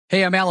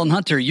Hey, I'm Alan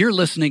Hunter. You're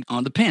listening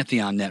on the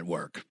Pantheon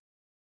Network.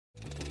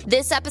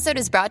 This episode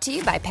is brought to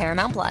you by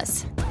Paramount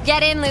Plus.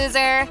 Get in,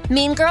 loser!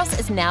 Mean Girls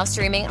is now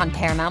streaming on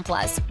Paramount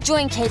Plus.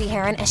 Join Katie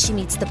Heron as she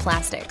meets the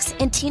plastics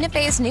in Tina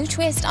Fey's new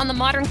twist on the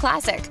modern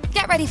classic.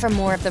 Get ready for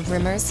more of the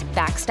rumors,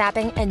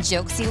 backstabbing, and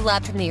jokes you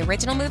loved from the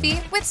original movie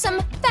with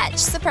some fetch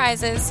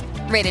surprises.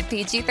 Rated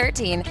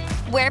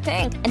PG-13. Wear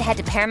pink and head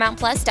to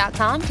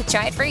ParamountPlus.com to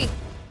try it free.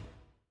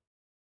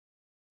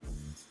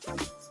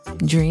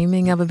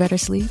 Dreaming of a better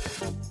sleep?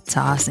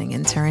 Tossing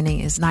and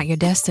turning is not your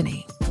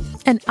destiny.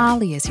 And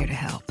Ollie is here to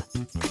help.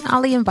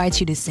 Ollie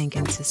invites you to sink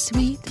into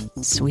sweet,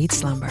 sweet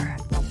slumber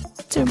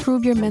to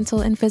improve your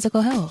mental and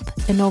physical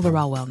health and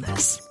overall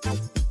wellness.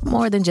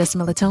 More than just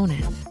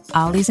melatonin,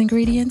 Ollie's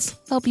ingredients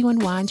help you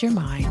unwind your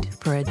mind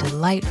for a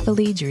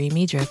delightfully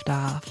dreamy drift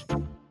off.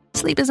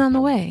 Sleep is on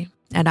the way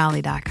at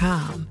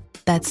Ollie.com.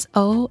 That's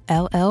OLLY.com.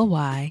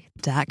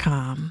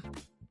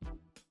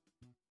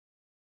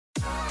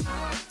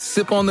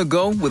 Sip on the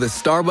go with a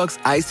Starbucks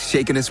Iced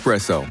Shaken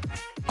Espresso.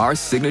 Our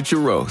signature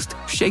roast,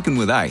 shaken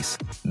with ice,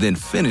 then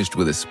finished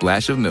with a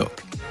splash of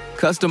milk.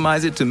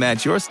 Customize it to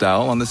match your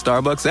style on the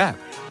Starbucks app.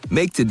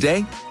 Make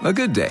today a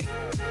good day.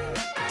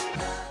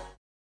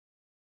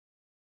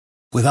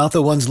 Without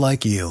the ones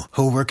like you,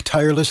 who work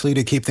tirelessly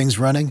to keep things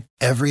running,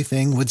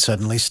 everything would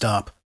suddenly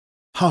stop.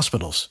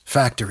 Hospitals,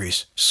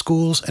 factories,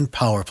 schools, and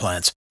power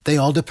plants, they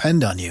all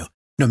depend on you.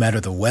 No matter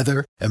the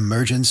weather,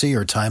 emergency,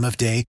 or time of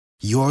day,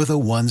 you're the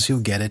ones who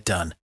get it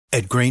done.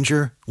 At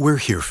Grainger, we're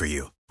here for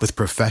you with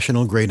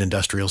professional-grade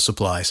industrial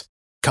supplies.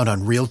 Count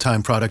on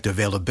real-time product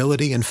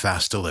availability and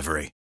fast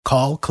delivery.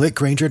 Call, click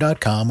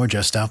Grainger.com, or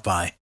just stop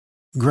by.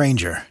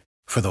 Grainger,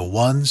 for the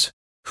ones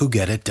who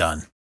get it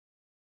done.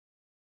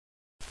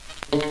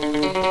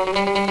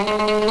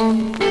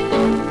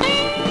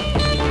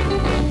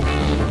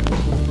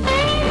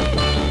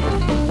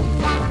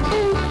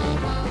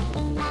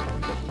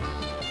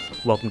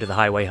 Welcome to the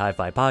Highway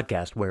Hi-Fi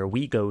Podcast, where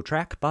we go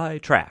track by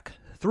track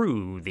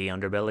through the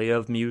underbelly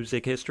of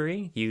music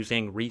history,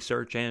 using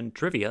research and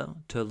trivia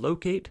to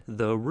locate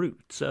the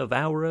roots of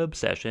our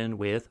obsession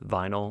with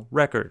vinyl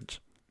records.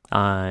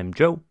 I'm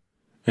Joe.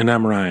 And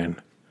I'm Ryan.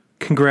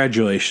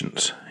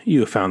 Congratulations.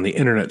 You have found the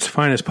internet's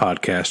finest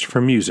podcast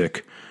for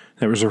music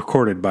that was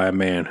recorded by a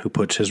man who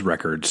puts his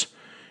records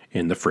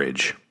in the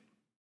fridge.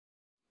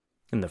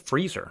 In the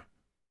freezer?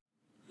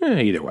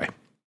 Either way.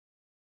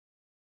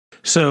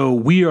 So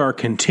we are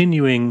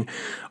continuing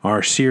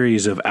our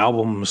series of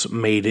albums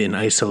made in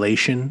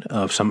isolation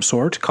of some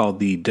sort called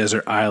the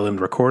Desert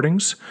Island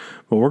Recordings.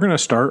 But we're going to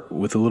start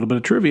with a little bit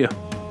of trivia.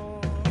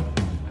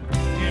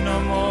 You know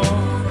more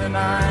than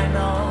I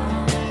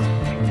know.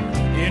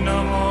 You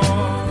know more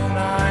than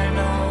I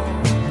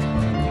know.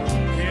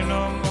 You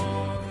know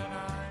more than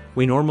I know.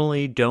 We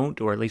normally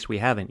don't, or at least we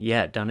haven't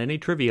yet, done any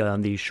trivia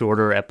on these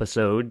shorter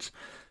episodes,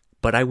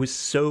 but I was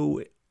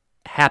so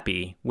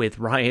happy with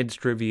Ryan's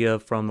trivia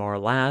from our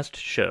last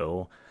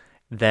show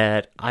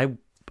that I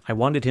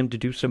wanted him to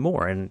do some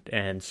more,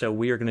 and so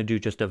we are going to do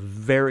just a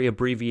very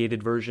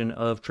abbreviated version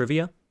of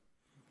trivia.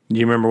 Do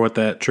you remember what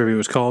that trivia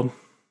was called?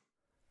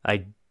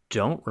 I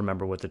don't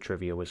remember what the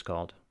trivia was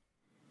called.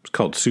 It's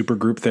called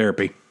Supergroup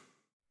Therapy.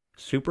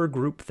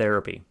 Supergroup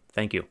Therapy.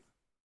 Thank you.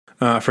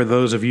 For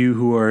those of you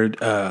who are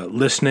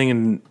listening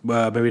and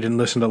maybe didn't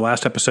listen to the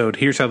last episode,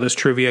 here's how this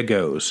trivia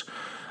goes.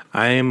 We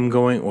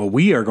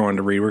are going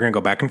to read, we're going to go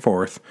back and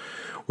forth.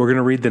 We're going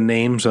to read the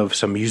names of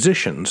some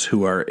musicians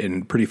who are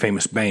in pretty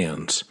famous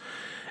bands.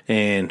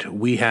 And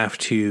we have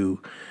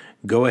to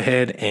go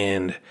ahead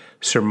and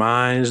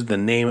surmise the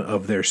name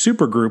of their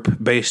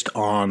supergroup based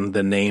on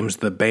the names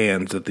of the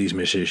bands that these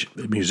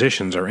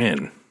musicians are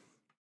in.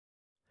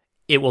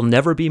 It will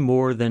never be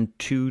more than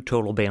 2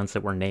 total bands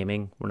that we're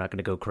naming. We're not going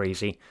to go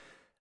crazy.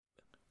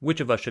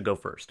 Which of us should go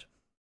first?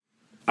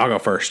 I'll go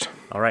first.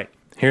 All right.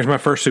 Here's my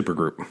first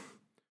supergroup.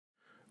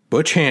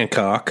 Butch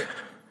Hancock,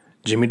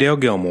 Jimmy Dale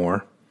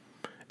Gilmore,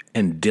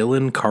 and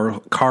Dylan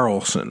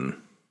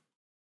Carlson.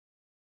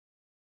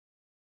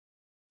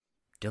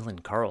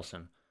 Dylan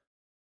Carlson.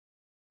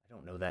 I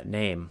don't know that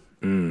name.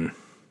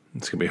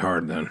 It's going to be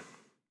hard then.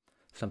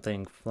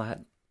 Something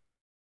flat.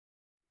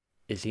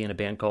 Is he in a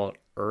band called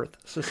Earth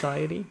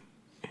Society?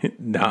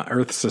 Not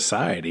Earth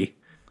Society.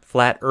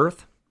 Flat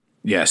Earth?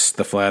 Yes,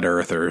 the Flat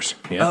Earthers.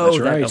 Yeah, that's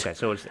right. Okay,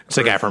 so it's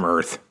a guy from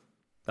Earth.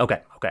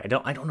 Okay. I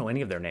don't know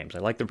any of their names. I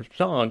like their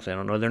songs. I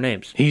don't know their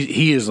names.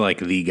 He is like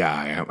the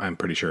guy. I'm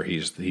pretty sure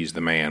he's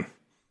the man.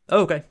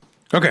 Oh, okay.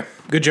 Okay.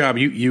 Good job.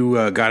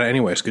 You got it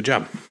anyways. Good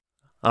job.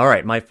 All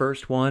right. My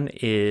first one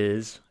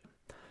is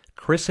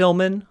Chris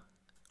Hillman,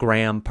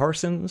 Graham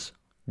Parsons,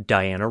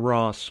 Diana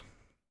Ross.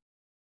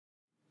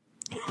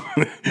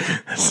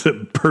 That's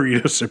the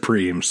Burrito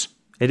Supremes.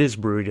 It is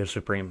Burrito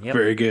Supreme. Yep.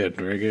 Very good.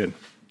 Very good.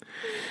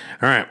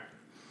 All right.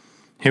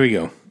 Here we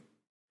go.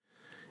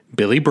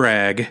 Billy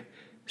Bragg,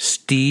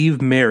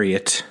 Steve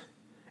Marriott,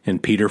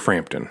 and Peter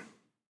Frampton.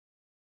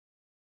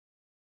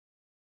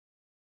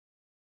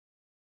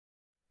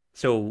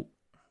 So,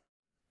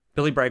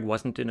 Billy Bragg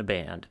wasn't in a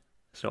band.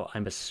 So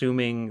I'm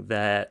assuming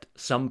that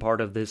some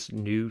part of this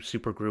new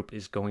supergroup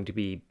is going to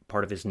be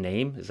part of his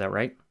name. Is that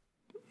right?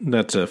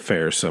 That's a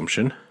fair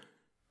assumption.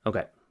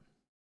 Okay.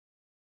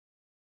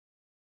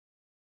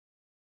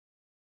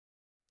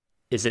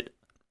 Is it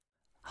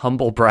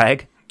Humble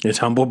Brag? It's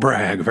Humble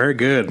Brag. Very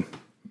good.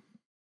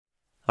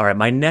 All right,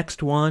 my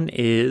next one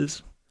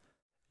is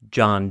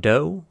John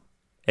Doe,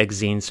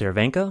 Exene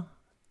Cervenka,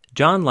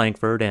 John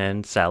Langford,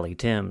 and Sally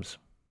Timms.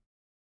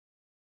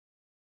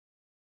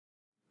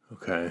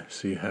 Okay,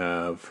 so you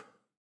have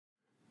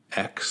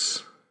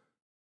X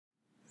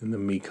in the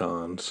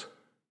Mekons,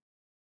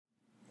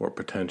 or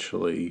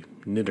potentially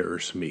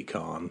Knitters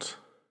Mekons.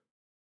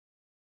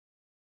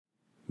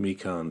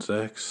 Mekons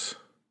X,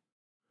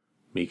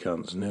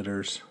 Mekons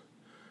Knitters,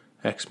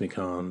 X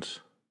Mekons,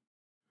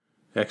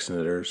 X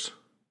Knitters,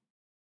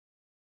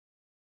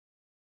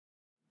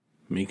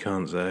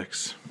 Mekons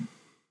X.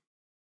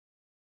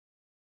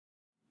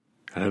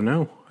 I don't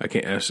know. I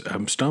can't.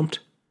 I'm stumped.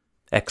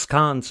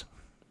 X-Cons.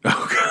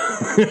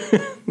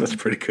 Oh, that's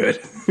pretty good.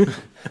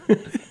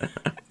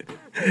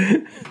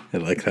 I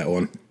like that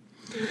one.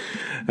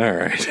 All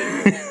right.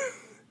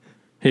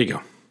 Here you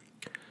go.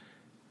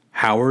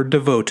 Howard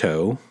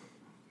Devoto,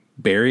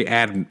 Barry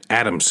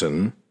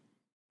Adamson,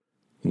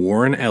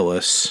 Warren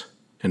Ellis,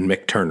 and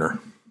Mick Turner.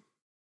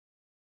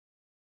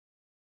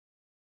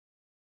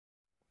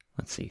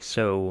 Let's see.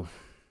 So,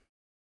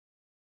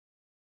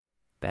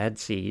 Bad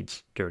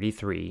Seeds, Dirty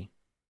 3,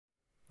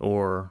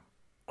 or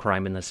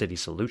Crime in the City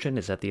Solution.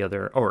 Is that the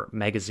other? Or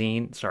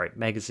Magazine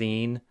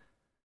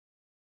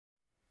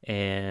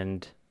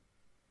and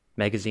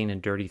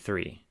Dirty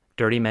 3.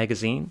 Dirty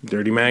Magazine?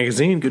 Dirty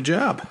Magazine. Good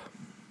job.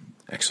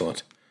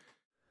 Excellent.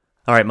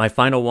 All right, my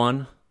final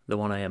one, the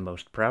one I am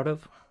most proud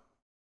of.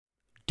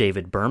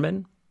 David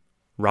Berman,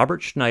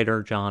 Robert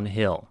Schneider, John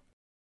Hill.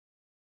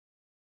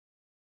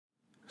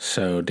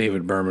 So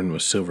David Berman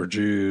was Silver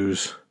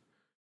Jews.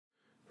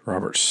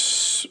 Robert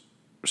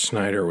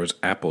Schneider was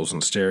Apples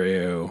in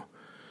Stereo.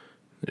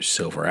 There's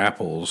Silver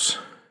Apples.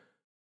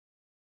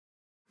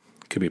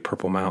 Could be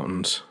Purple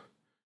Mountains.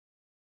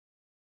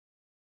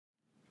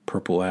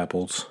 Purple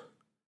Apples.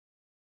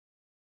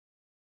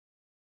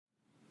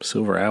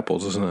 Silver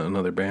Apples, isn't it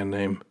another band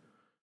name?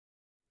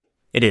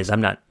 It is.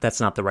 That's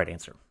not the right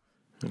answer.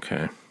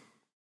 Okay.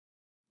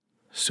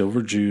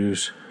 Silver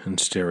Jews in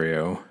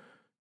Stereo.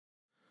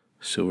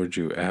 Silver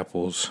Jew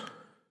Apples.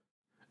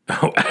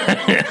 Oh,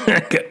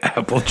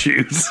 Apple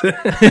Juice.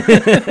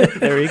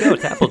 There you go.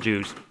 It's Apple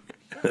Juice.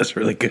 That's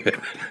really good.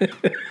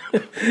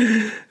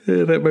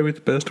 That might be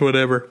the best one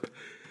ever.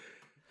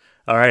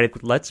 All right,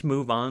 let's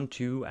move on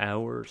to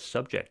our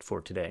subject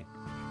for today.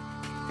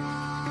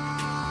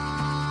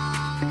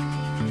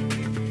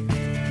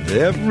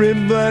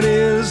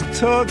 Everybody's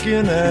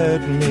talking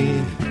at me.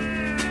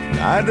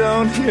 I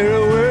don't hear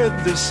a word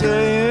they're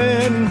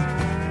saying.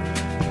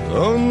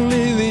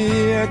 Only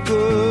the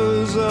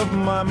echoes of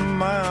my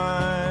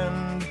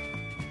mind.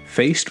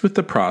 Faced with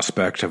the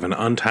prospect of an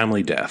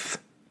untimely death,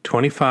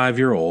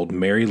 25-year-old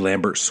Mary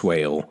Lambert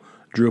Swale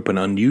drew up an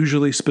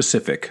unusually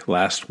specific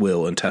last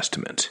will and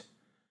testament.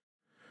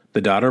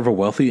 The daughter of a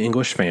wealthy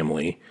English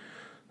family,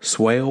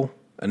 Swale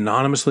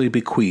anonymously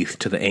bequeathed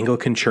to the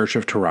Anglican Church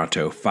of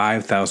Toronto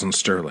 5,000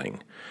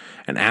 sterling,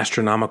 an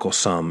astronomical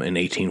sum in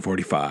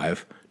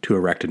 1845, to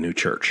erect a new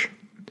church.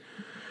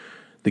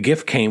 The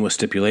gift came with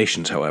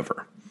stipulations,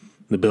 however.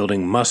 The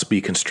building must be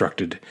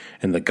constructed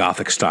in the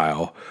Gothic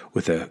style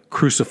with a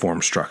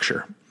cruciform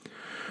structure.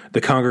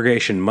 The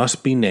congregation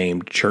must be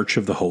named Church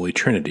of the Holy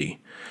Trinity,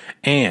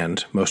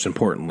 and, most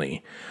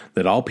importantly,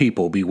 that all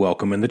people be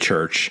welcome in the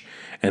church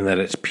and that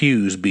its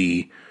pews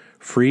be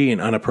free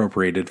and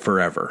unappropriated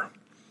forever.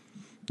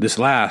 This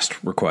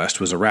last request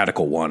was a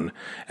radical one,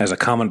 as a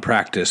common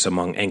practice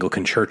among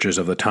Anglican churches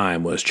of the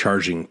time was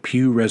charging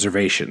pew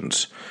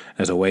reservations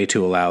as a way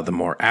to allow the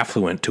more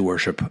affluent to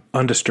worship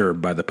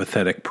undisturbed by the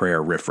pathetic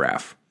prayer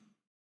riffraff.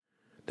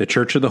 The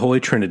Church of the Holy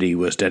Trinity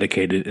was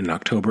dedicated in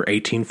October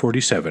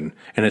 1847,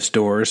 and its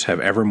doors have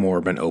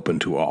evermore been open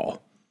to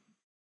all.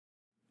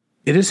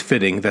 It is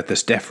fitting that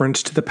this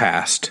deference to the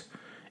past,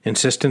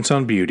 insistence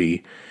on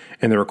beauty,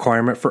 and the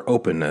requirement for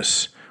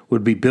openness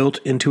would be built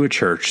into a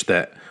church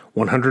that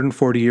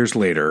 140 years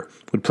later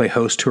would play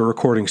host to a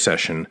recording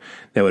session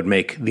that would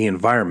make the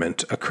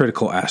environment a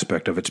critical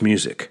aspect of its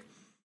music.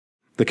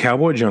 The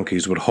Cowboy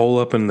Junkies would hole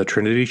up in the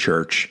Trinity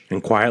Church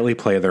and quietly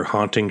play their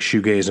haunting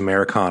shoegaze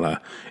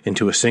Americana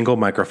into a single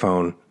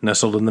microphone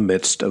nestled in the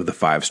midst of the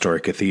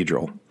 5-story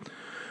cathedral.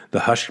 The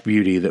hushed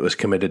beauty that was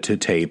committed to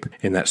tape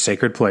in that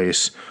sacred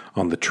place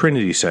on the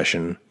Trinity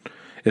session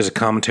is a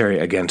commentary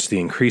against the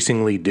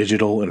increasingly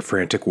digital and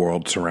frantic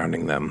world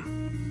surrounding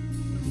them.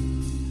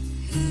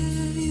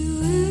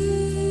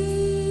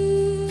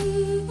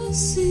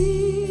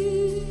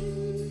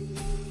 Seen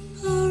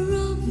a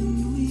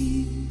robin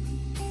weep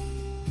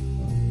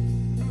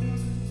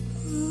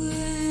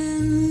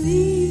when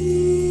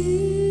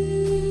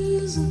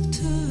leaves have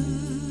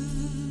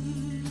turned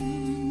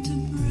to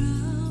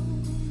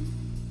brown,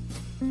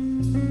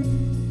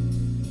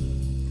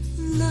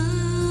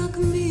 like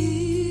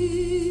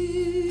me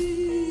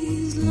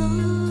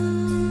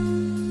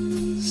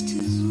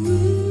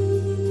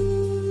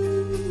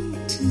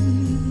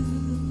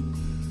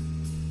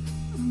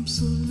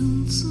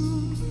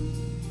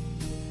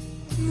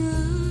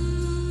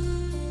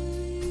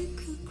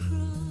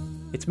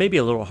It's maybe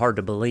a little hard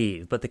to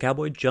believe, but the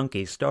Cowboy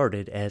Junkies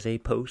started as a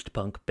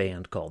post-punk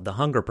band called The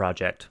Hunger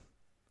Project.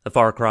 A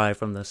far cry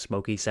from the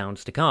smoky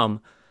sounds to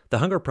come, The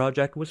Hunger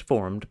Project was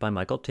formed by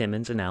Michael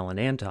Timmons and Alan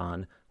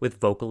Anton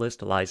with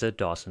vocalist Liza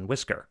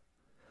Dawson-Whisker,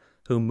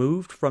 who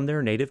moved from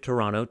their native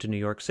Toronto to New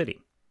York City.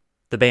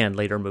 The band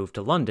later moved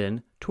to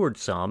London, toured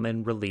some,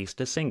 and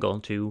released a single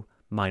to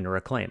minor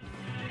acclaim.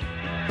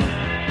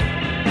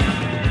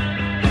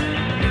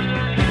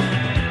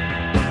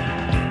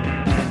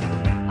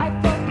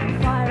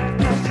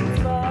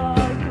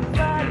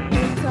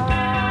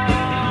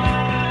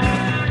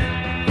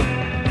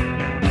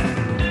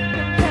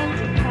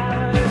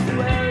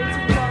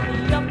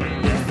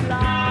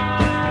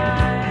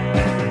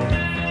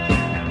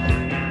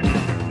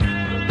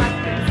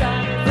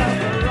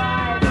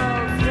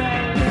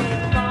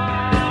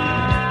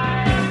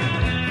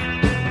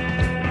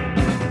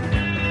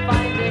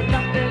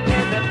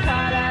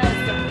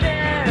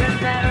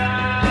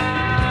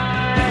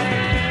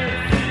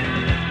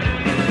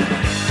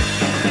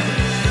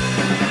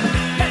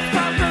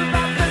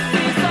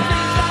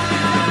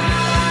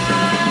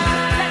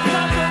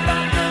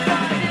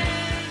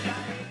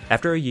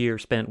 After a year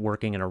spent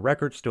working in a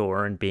record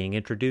store and being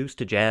introduced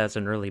to jazz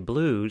and early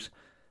blues,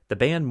 the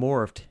band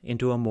morphed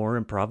into a more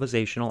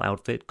improvisational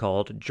outfit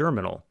called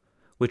Germinal,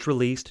 which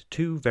released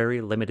 2 very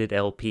limited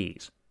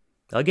LPs.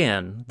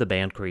 Again, the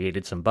band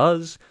created some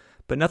buzz,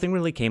 but nothing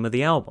really came of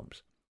the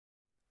albums.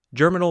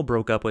 Germinal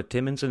broke up with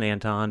Timmons and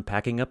Anton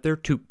packing up their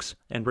toques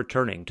and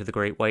returning to the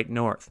Great White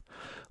North.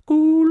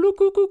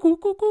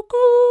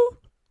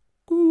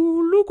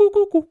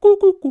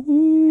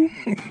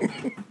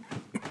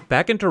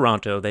 Back in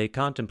Toronto, they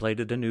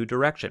contemplated a new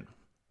direction.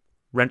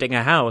 Renting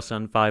a house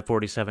on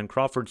 547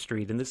 Crawford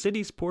Street in the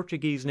city's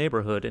Portuguese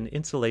neighborhood and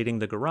insulating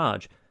the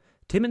garage,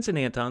 Timmons and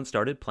Anton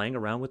started playing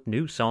around with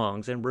new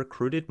songs and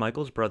recruited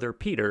Michael's brother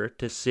Peter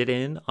to sit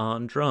in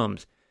on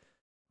drums.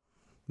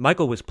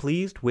 Michael was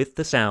pleased with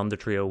the sound the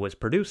trio was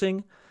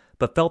producing,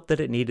 but felt that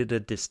it needed a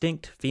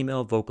distinct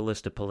female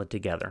vocalist to pull it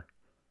together.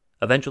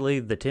 Eventually,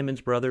 the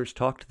Timmons brothers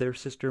talked their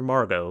sister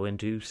Margot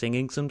into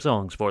singing some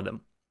songs for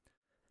them.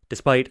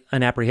 Despite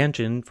an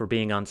apprehension for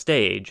being on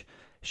stage,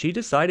 she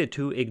decided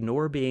to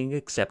ignore being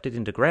accepted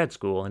into grad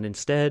school and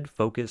instead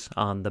focus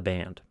on the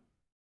band.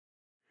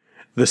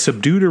 The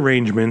subdued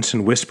arrangements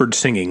and whispered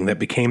singing that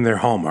became their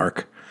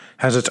hallmark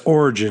has its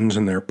origins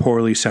in their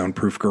poorly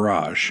soundproof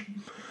garage.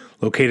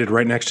 Located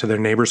right next to their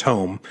neighbor's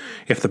home,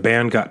 if the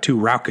band got too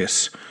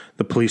raucous,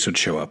 the police would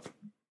show up.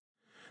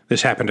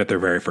 This happened at their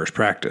very first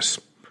practice.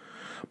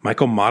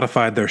 Michael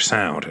modified their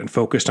sound and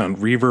focused on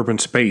reverb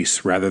and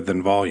space rather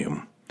than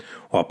volume,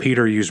 while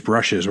Peter used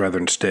brushes rather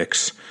than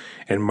sticks,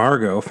 and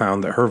Margot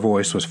found that her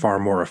voice was far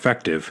more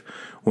effective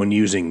when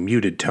using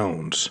muted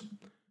tones.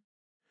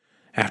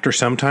 After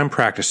some time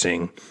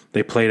practicing,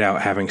 they played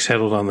out having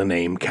settled on the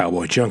name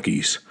Cowboy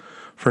Junkies,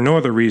 for no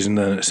other reason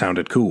than it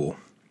sounded cool.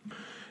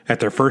 At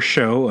their first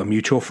show, a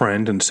mutual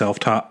friend and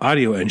self-taught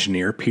audio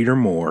engineer, Peter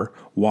Moore,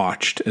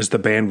 watched as the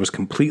band was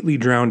completely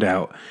drowned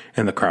out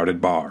in the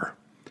crowded bar.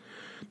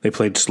 They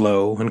played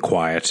slow and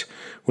quiet,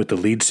 with the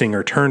lead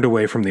singer turned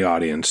away from the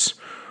audience,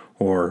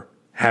 or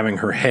having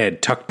her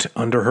head tucked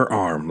under her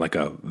arm like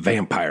a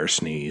vampire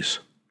sneeze.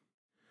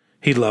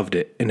 He loved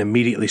it and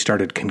immediately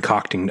started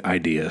concocting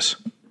ideas.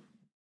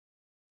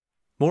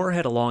 Moore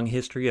had a long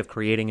history of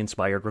creating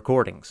inspired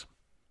recordings.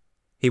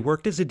 He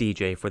worked as a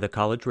DJ for the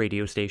college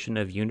radio station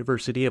of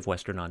University of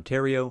Western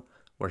Ontario,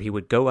 where he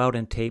would go out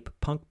and tape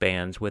punk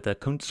bands with a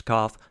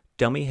Kunstkopf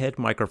dummy head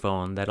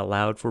microphone that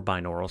allowed for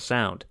binaural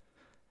sound.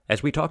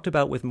 As we talked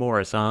about with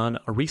Morris on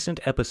a recent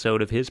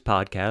episode of his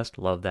podcast,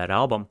 Love That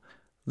Album,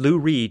 Lou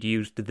Reed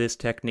used this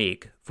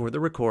technique for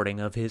the recording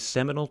of his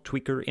seminal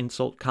tweaker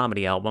insult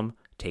comedy album,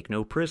 Take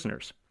No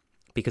Prisoners,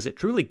 because it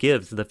truly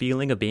gives the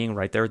feeling of being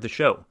right there at the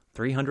show,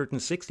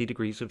 360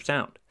 degrees of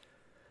sound.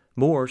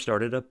 Moore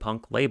started a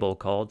punk label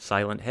called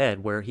Silent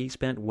Head, where he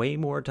spent way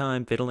more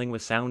time fiddling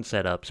with sound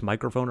setups,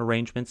 microphone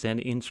arrangements, and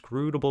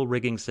inscrutable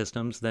rigging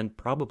systems than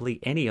probably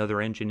any other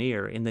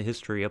engineer in the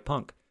history of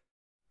punk.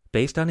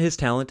 Based on his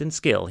talent and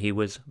skill, he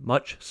was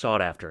much sought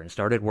after and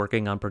started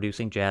working on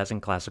producing jazz and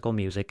classical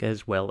music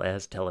as well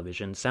as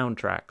television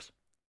soundtracks.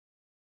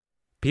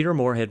 Peter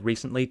Moore had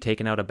recently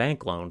taken out a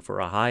bank loan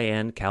for a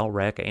high-end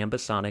Calrec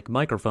ambisonic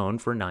microphone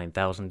for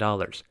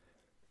 $9,000.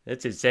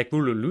 That's exactly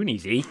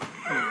loonies, eh?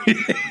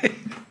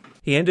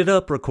 He ended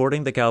up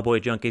recording the Cowboy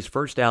Junkies'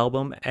 first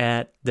album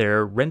at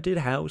their rented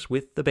house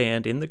with the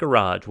band in the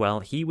garage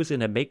while he was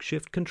in a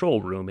makeshift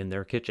control room in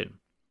their kitchen.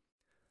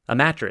 A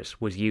mattress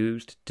was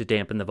used to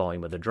dampen the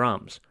volume of the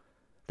drums.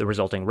 The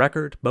resulting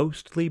record,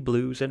 mostly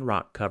blues and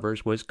rock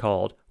covers, was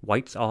called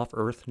Whites Off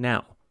Earth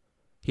Now.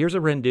 Here's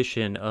a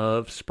rendition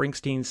of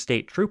Springsteen's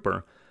State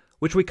Trooper,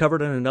 which we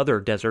covered in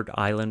another desert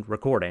island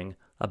recording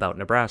about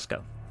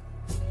Nebraska.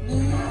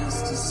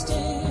 Mr.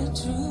 State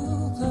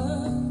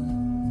Trooper,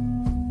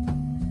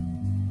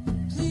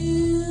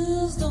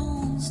 please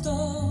don't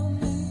stop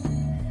me.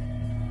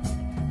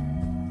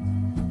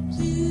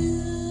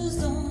 Please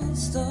don't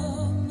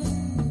stop me.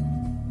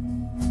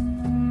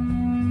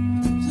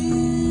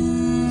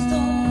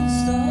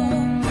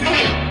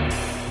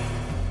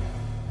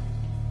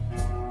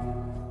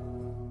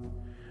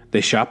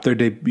 They shopped their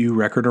debut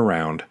record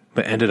around,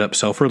 but ended up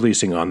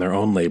self-releasing on their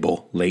own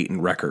label,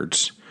 Leighton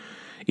Records.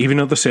 Even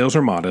though the sales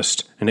were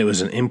modest, and it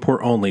was an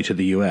import only to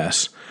the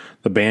U.S.,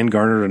 the band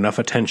garnered enough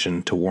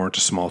attention to warrant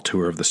a small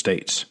tour of the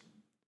States.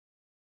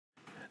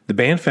 The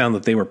band found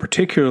that they were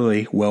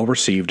particularly well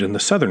received in the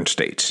southern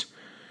states.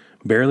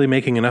 Barely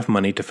making enough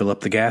money to fill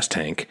up the gas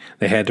tank,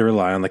 they had to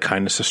rely on the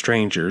kindness of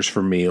strangers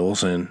for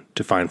meals and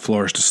to find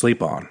floors to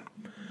sleep on.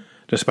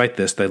 Despite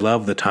this, they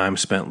loved the time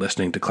spent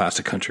listening to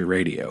classic country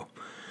radio.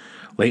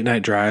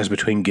 Late-night drives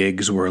between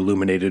gigs were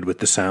illuminated with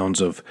the sounds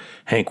of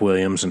Hank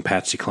Williams and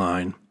Patsy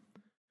Cline.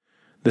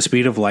 The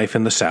speed of life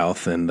in the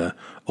South and the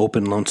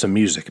open, lonesome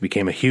music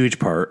became a huge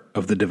part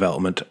of the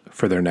development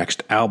for their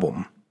next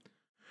album.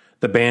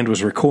 The band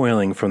was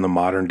recoiling from the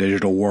modern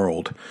digital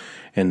world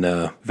and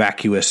the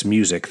vacuous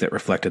music that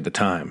reflected the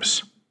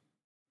times.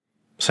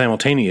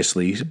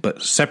 Simultaneously,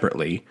 but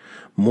separately,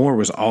 Moore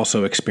was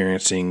also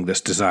experiencing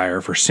this desire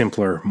for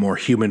simpler, more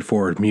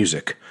human-forward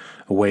music,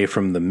 away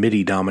from the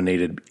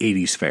MIDI-dominated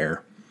 80s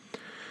fare.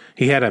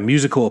 He had a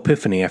musical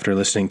epiphany after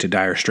listening to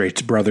Dire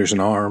Straits' Brothers in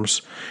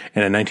Arms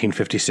and a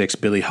 1956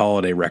 Billie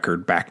Holiday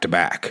record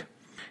back-to-back.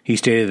 He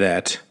stated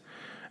that,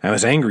 "I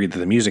was angry that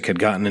the music had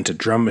gotten into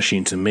drum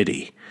machines and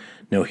MIDI.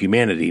 No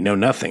humanity, no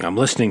nothing. I'm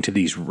listening to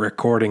these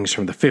recordings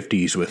from the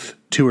 50s with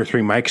 2 or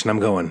 3 mics and I'm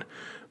going,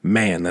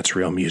 man, that's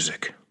real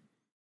music."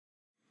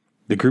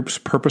 The group's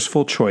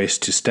purposeful choice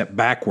to step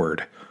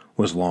backward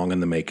was long in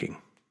the making.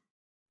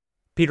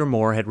 Peter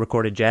Moore had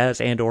recorded jazz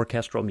and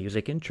orchestral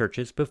music in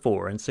churches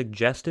before and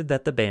suggested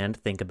that the band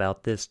think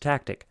about this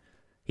tactic.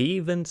 He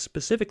even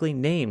specifically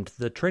named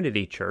the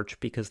Trinity Church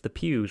because the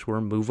pews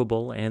were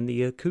movable and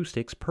the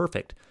acoustics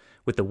perfect,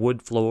 with the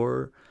wood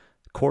floor,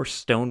 coarse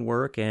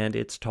stonework, and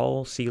its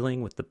tall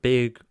ceiling with the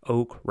big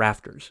oak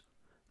rafters.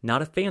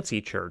 Not a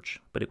fancy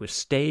church, but it was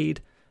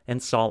staid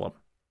and solemn.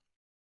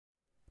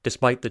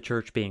 Despite the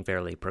church being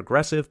fairly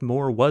progressive,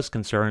 Moore was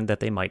concerned that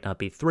they might not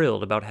be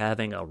thrilled about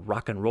having a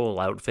rock and roll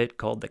outfit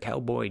called the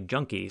Cowboy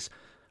Junkies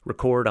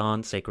record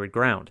on sacred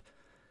ground.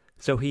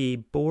 So he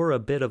bore a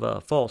bit of a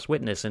false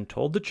witness and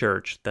told the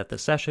church that the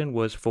session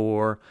was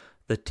for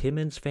the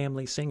Timmins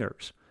Family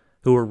Singers,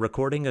 who were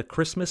recording a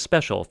Christmas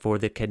special for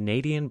the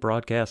Canadian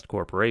Broadcast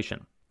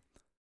Corporation.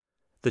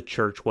 The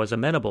church was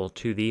amenable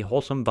to the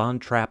Wholesome Von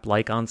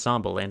Trapp-like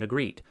ensemble and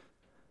agreed.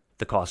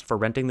 The cost for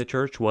renting the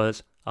church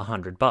was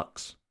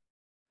 $100.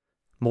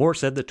 Moore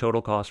said the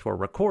total cost for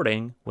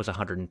recording was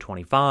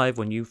 $125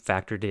 when you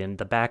factored in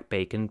the back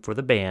bacon for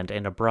the band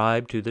and a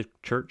bribe to the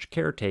church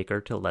caretaker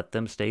to let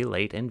them stay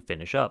late and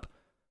finish up,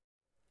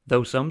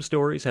 though some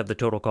stories have the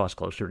total cost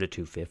closer to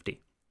 $250.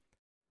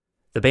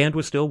 The band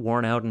was still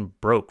worn out and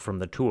broke from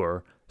the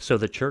tour, so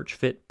the church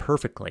fit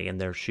perfectly in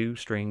their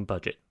shoestring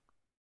budget.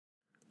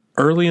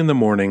 Early in the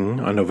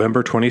morning on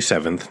November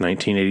 27th,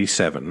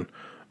 1987,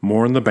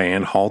 Moore and the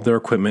band hauled their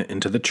equipment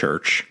into the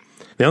church.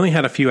 They only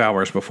had a few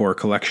hours before a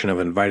collection of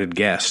invited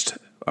guests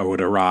would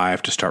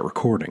arrive to start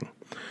recording.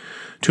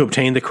 To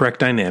obtain the correct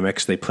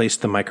dynamics, they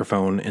placed the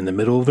microphone in the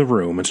middle of the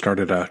room and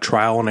started a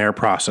trial and error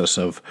process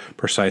of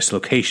precise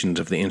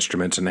locations of the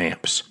instruments and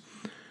amps.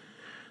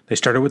 They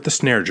started with the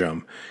snare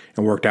drum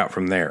and worked out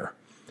from there.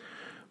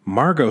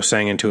 Margot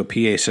sang into a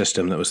PA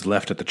system that was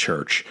left at the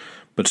church,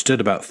 but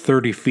stood about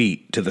 30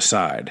 feet to the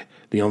side,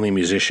 the only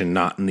musician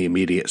not in the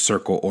immediate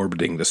circle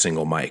orbiting the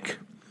single mic.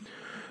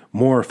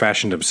 Moore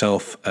fashioned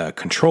himself a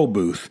control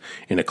booth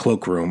in a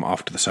cloakroom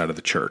off to the side of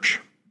the church.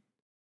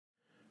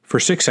 For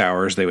 6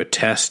 hours, they would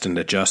test and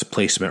adjust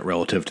placement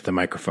relative to the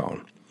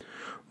microphone.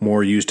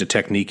 Moore used a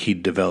technique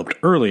he'd developed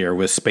earlier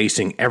with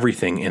spacing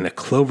everything in a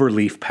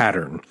cloverleaf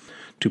pattern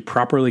to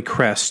properly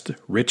crest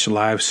rich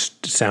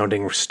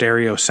live-sounding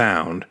stereo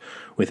sound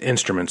with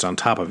instruments on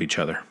top of each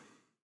other.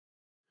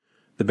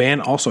 The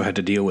band also had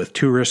to deal with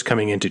tourists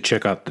coming in to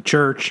check out the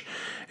church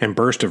and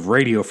bursts of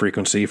radio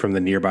frequency from the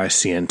nearby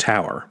CN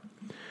Tower.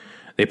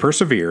 They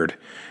persevered,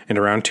 and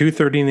around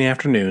 2:30 in the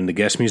afternoon, the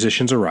guest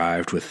musicians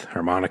arrived with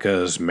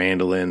harmonicas,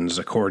 mandolins,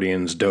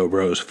 accordions,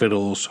 dobros,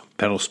 fiddles,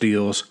 pedal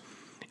steels,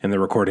 and the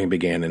recording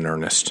began in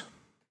earnest.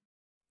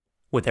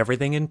 With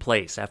everything in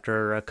place,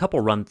 after a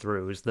couple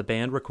run-throughs, the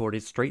band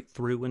recorded straight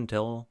through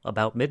until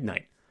about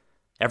midnight.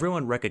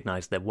 Everyone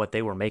recognized that what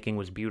they were making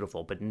was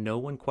beautiful, but no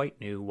one quite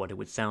knew what it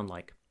would sound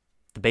like.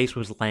 The bass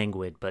was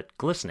languid, but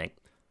glistening.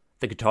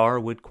 The guitar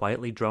would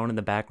quietly drone in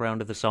the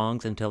background of the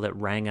songs until it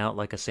rang out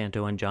like a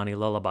Santo and Johnny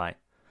lullaby.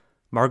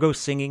 Margot's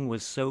singing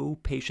was so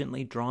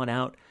patiently drawn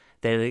out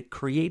that it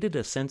created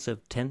a sense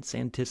of tense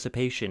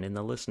anticipation in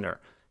the listener,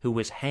 who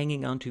was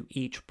hanging onto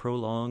each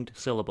prolonged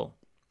syllable.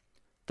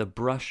 The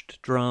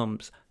brushed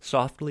drums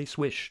softly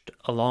swished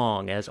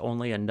along as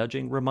only a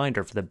nudging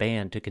reminder for the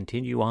band to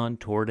continue on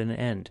toward an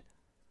end.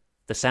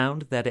 The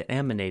sound that it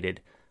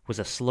emanated was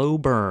a slow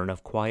burn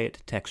of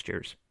quiet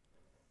textures.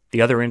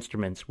 The other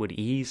instruments would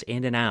ease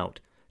in and out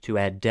to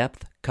add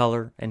depth,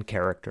 color, and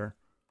character.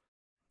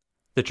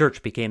 The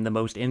church became the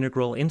most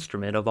integral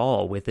instrument of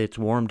all, with its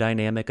warm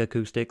dynamic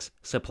acoustics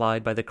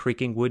supplied by the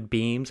creaking wood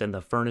beams and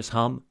the furnace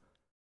hum.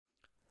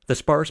 The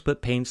sparse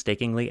but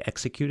painstakingly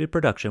executed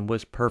production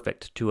was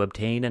perfect to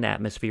obtain an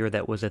atmosphere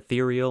that was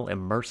ethereal,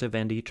 immersive,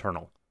 and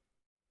eternal.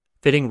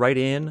 Fitting right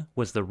in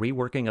was the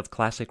reworking of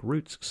classic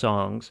roots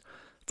songs,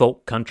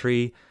 folk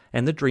country,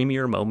 and the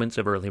dreamier moments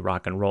of early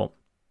rock and roll.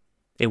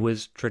 It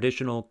was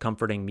traditional,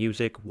 comforting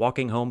music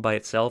walking home by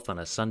itself on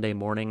a Sunday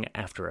morning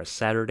after a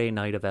Saturday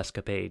night of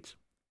escapades.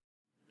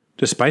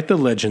 Despite the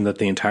legend that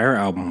the entire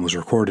album was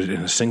recorded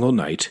in a single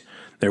night,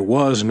 there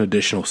was an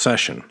additional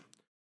session.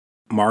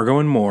 Margo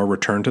and Moore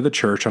returned to the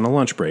church on a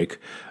lunch break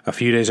a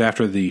few days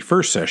after the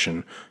first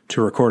session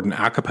to record an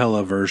a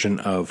cappella version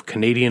of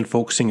Canadian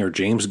folk singer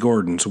James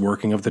Gordon's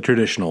working of the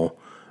traditional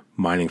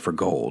Mining for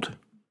Gold.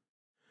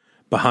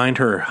 Behind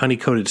her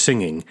honey-coated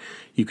singing,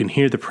 you can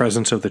hear the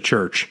presence of the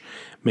church,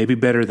 maybe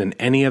better than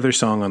any other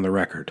song on the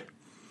record.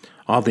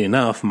 Oddly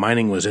enough,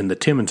 mining was in the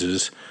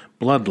Timmonses'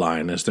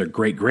 bloodline, as their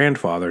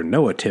great-grandfather,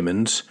 Noah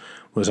Timmons,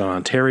 was an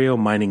Ontario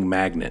mining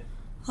magnate.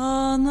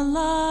 On the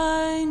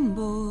line,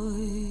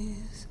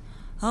 boys,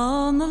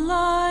 on the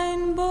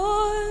line,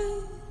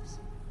 boys,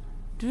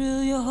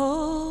 drill your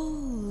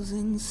holes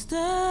and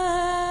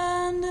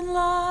stand in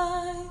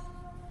line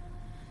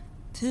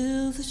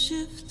till the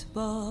shift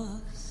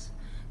boss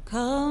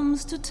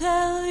comes to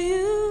tell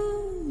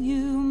you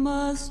you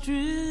must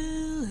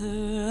drill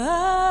her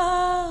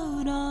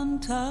out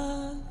on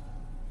top.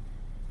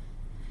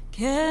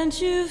 Can't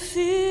you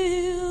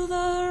feel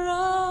the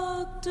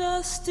rock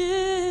dust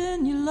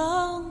in your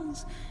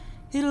lungs?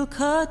 It'll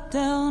cut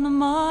down a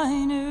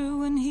miner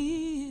when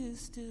he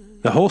is still...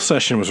 The whole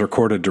session was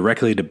recorded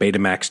directly to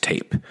Betamax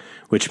tape,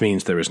 which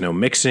means there was no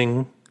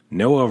mixing,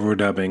 no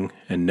overdubbing,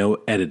 and no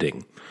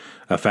editing,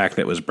 a fact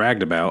that was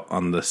bragged about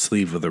on the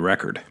sleeve of the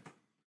record.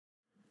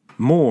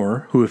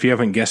 Moore, who if you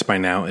haven't guessed by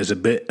now is a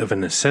bit of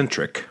an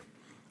eccentric,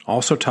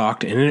 also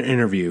talked in an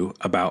interview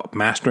about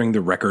mastering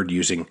the record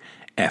using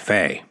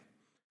FA.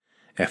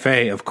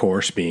 FA, of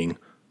course, being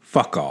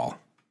fuck all.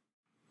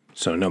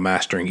 So no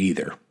mastering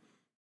either.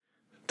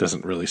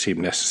 Doesn't really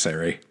seem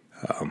necessary,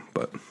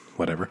 but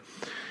whatever.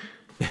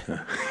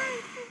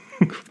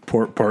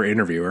 Poor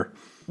interviewer.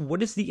 What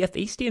does the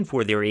FA stand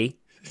for there, eh?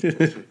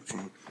 Is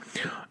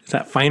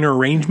that finer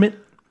arrangement?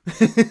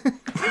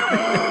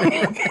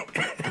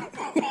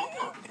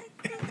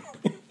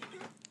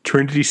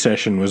 Trinity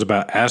Session was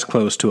about as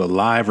close to a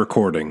live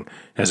recording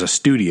as a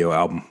studio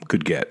album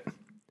could get.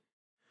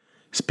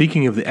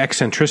 Speaking of the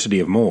eccentricity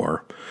of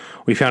Moore,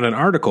 we found an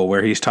article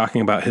where he's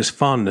talking about his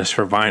fondness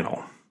for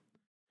vinyl.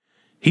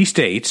 He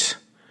states,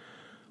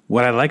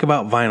 "What I like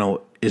about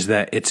vinyl is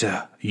that it's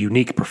a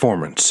unique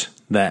performance,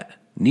 that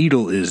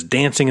Needle is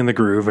dancing in the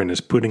groove and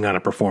is putting on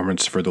a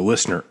performance for the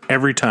listener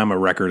every time a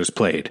record is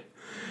played.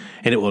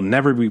 And it will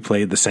never be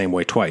played the same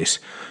way twice,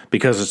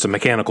 because it's a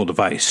mechanical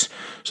device,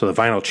 so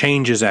the vinyl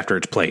changes after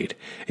it's played.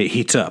 It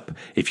heats up.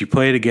 If you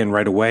play it again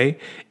right away,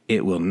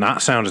 it will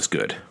not sound as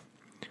good."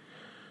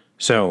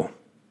 So,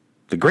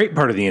 the great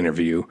part of the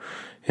interview,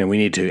 and we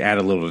need to add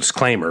a little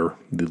disclaimer,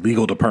 the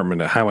legal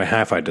department at Highway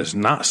Hi-Fi does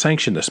not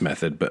sanction this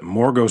method, but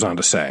Moore goes on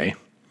to say,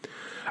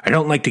 "I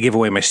don't like to give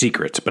away my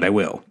secrets, but I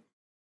will."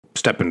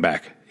 Stepping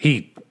back,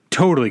 he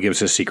totally gives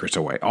his secrets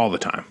away all the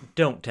time.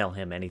 Don't tell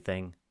him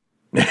anything.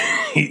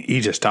 He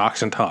just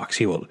talks and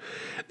talks.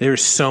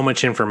 There's so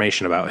much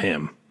information about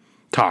him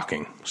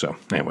talking. So,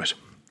 anyways.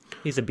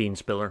 He's a bean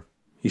spiller.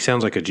 He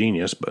sounds like a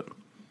genius, but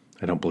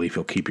I don't believe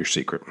he'll keep your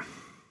secret.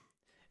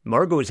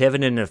 Margo's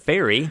having an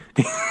affair.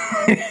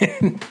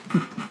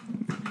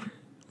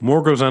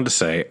 Moore goes on to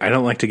say, "I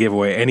don't like to give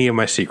away any of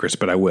my secrets,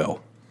 but I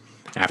will.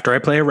 After I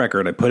play a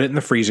record, I put it in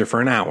the freezer for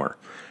an hour.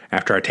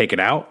 After I take it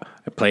out,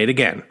 I play it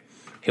again.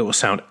 It will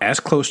sound as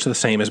close to the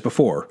same as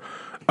before.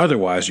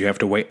 Otherwise, you have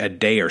to wait a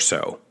day or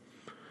so.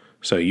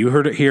 So you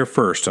heard it here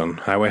first on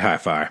Highway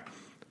Hi-Fi.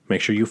 Make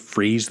sure you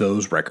freeze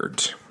those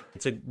records."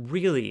 It's a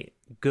really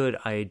good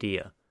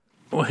idea.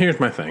 Well,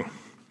 here's my thing.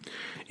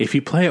 If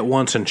you play it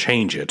once and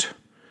change it,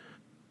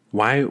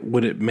 why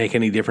would it make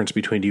any difference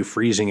between you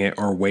freezing it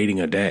or waiting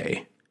a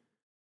day?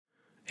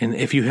 And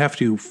if you have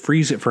to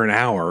freeze it for an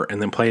hour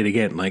and then play it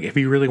again, like if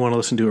you really want to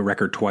listen to a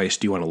record twice,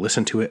 do you want to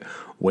listen to it,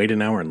 wait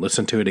an hour and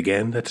listen to it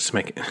again? That just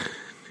make it...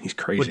 He's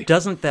crazy. But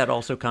doesn't that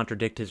also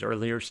contradict his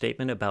earlier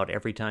statement about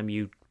every time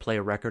you play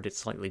a record, it's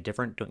slightly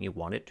different? Don't you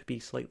want it to be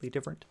slightly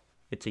different?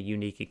 It's a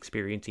unique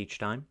experience each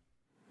time?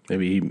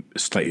 Maybe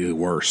slightly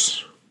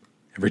worse.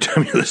 Every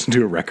time you listen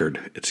to a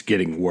record, it's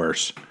getting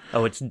worse.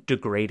 Oh, it's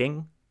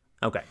degrading?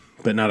 Okay.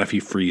 But not if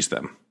you freeze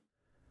them.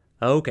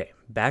 Okay,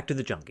 back to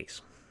the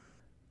Junkies.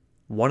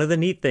 One of the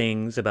neat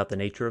things about the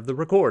nature of the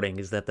recording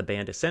is that the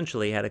band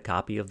essentially had a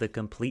copy of the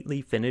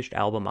completely finished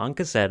album on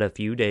cassette a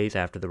few days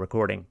after the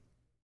recording.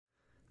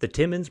 The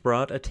Timmons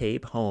brought a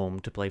tape home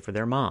to play for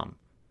their mom.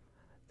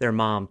 Their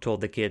mom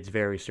told the kids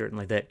very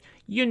certainly that,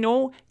 "You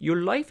know,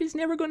 your life is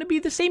never going to be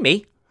the same,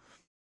 eh?"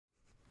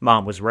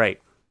 Mom was right.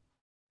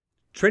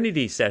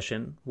 Trinity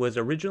Session was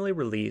originally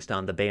released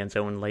on the band's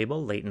own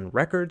label, Leighton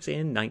Records,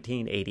 in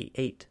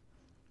 1988.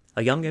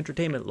 A young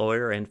entertainment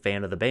lawyer and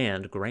fan of the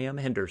band, Graham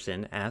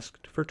Henderson,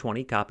 asked for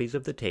 20 copies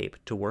of the tape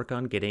to work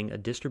on getting a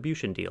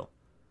distribution deal.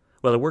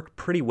 Well, it worked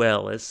pretty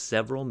well as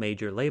several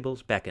major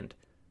labels beckoned.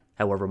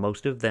 However,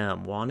 most of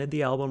them wanted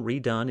the album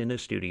redone in a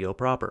studio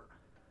proper.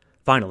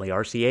 Finally,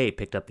 RCA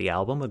picked up the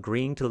album,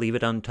 agreeing to leave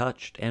it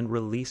untouched, and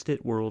released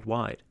it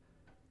worldwide.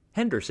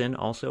 Henderson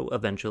also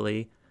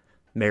eventually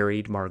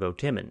married Margot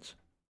Timmons.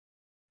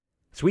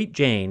 Sweet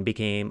Jane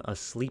became a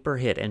sleeper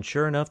hit, and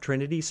sure enough,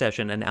 Trinity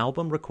Session, an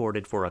album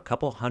recorded for a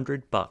couple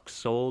 $100,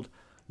 sold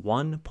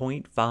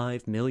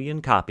 1.5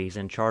 million copies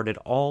and charted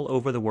all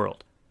over the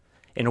world.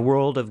 In a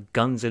world of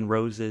Guns N'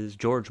 Roses,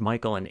 George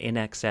Michael, and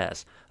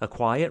INXS, a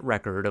quiet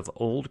record of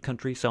old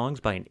country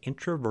songs by an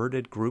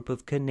introverted group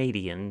of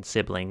Canadian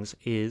siblings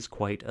is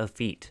quite a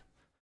feat.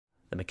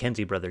 The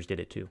Mackenzie brothers did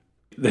it too.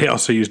 They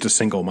also used a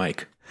single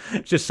mic.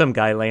 Just some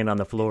guy laying on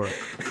the floor.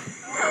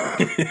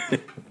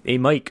 Hey,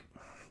 Mike,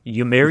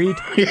 you married?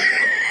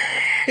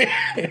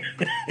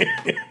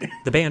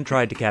 The band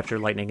tried to capture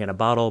lightning in a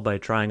bottle by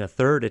trying a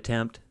third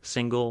attempt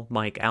single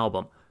mic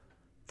album.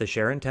 The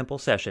Sharon Temple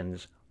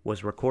Sessions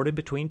was recorded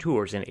between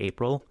tours in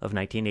April of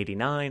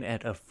 1989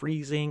 at a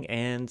freezing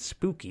and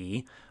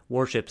spooky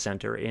worship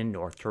center in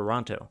North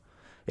Toronto.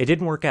 It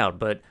didn't work out,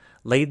 but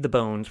laid the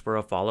bones for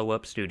a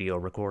follow-up studio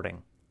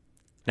recording.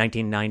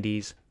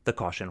 1990's The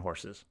Caution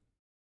Horses.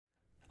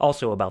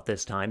 Also about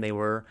this time, they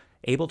were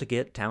able to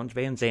get Townes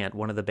Van Zandt,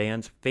 one of the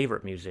band's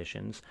favorite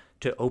musicians,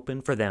 to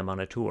open for them on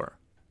a tour.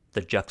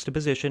 The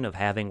juxtaposition of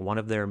having one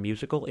of their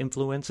musical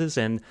influences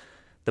and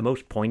the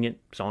most poignant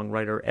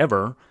songwriter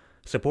ever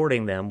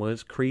supporting them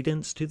was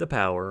credence to the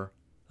power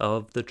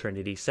of the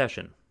Trinity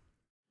Session.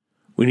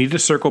 We need to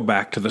circle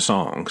back to the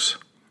songs.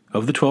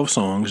 Of the 12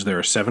 songs, there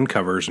are 7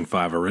 covers and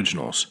 5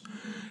 originals.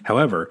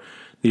 However,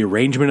 the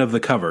arrangement of the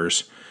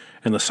covers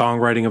and the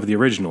songwriting of the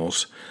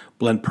originals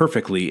blend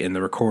perfectly in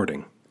the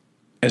recording.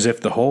 As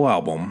if the whole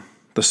album,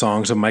 the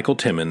songs of Michael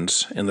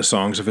Timmons and the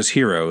songs of his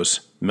heroes,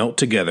 melt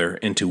together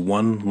into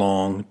one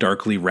long,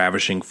 darkly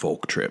ravishing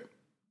folk trip.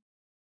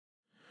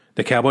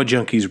 The Cowboy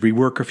Junkies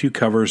rework a few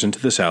covers into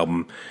this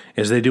album,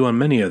 as they do on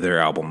many of their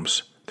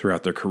albums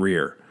throughout their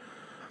career.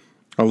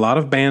 A lot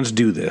of bands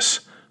do this,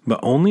 but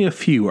only a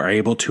few are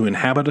able to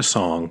inhabit a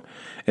song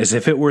as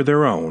if it were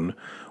their own,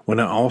 when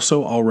it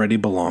also already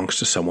belongs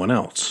to someone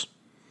else.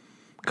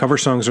 Cover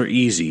songs are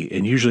easy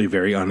and usually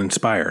very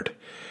uninspired.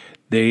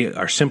 They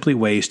are simply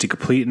ways to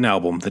complete an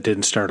album that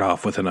didn't start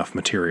off with enough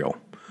material.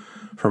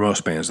 For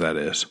most bands, that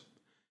is.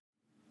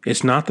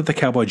 It's not that the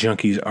Cowboy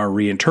Junkies are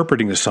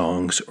reinterpreting the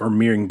songs or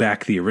mirroring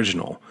back the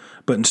original,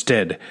 but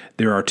instead,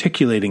 they're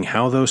articulating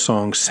how those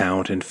songs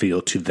sound and feel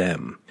to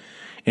them.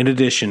 In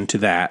addition to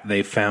that,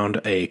 they've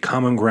found a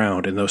common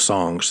ground in those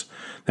songs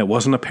that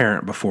wasn't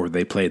apparent before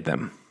they played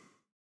them.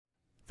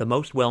 The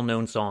most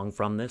well-known song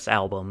from this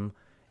album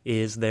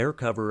is their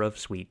cover of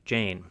Sweet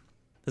Jane.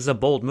 This is a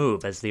bold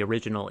move, as the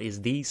original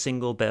is the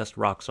single best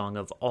rock song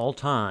of all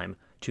time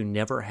to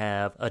never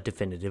have a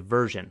definitive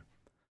version.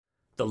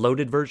 The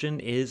loaded version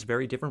is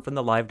very different from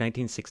the live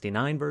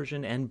 1969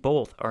 version, and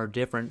both are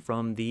different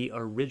from the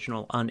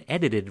original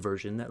unedited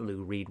version that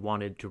Lou Reed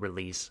wanted to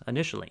release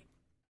initially.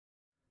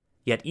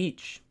 Yet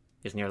each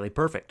is nearly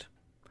perfect.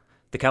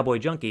 The Cowboy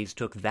Junkies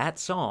took that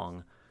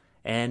song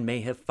and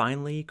may have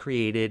finally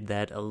created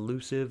that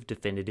elusive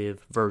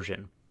definitive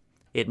version.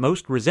 It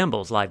most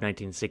resembles live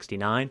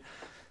 1969,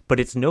 but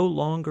it's no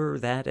longer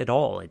that at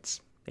all. It's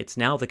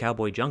now the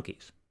Cowboy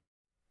Junkies.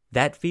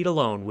 That feat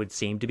alone would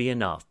seem to be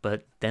enough,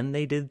 but then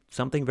they did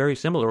something very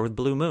similar with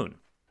Blue Moon,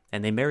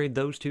 and they married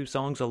those two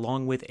songs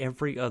along with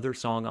every other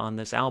song on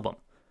this album.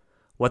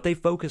 What they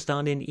focused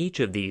on in each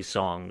of these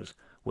songs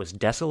was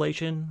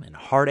desolation and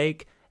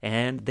heartache,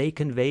 and they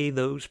convey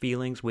those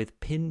feelings with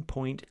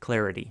pinpoint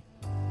clarity.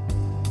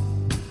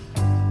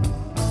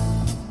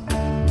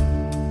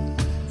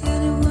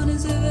 Anyone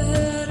has ever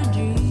had a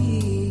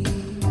dream?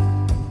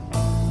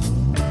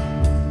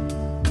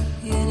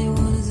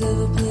 Anyone has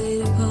ever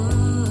played a part?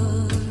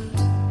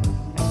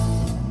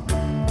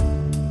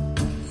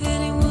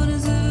 Anyone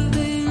has ever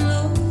been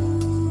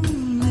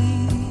lonely?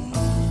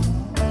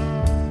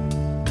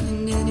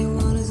 And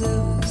anyone has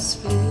ever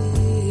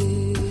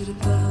split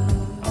apart?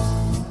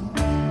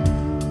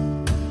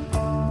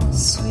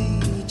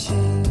 Sweet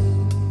Jane,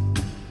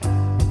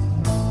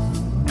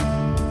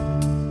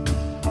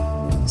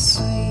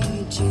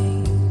 Sweet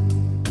Jane.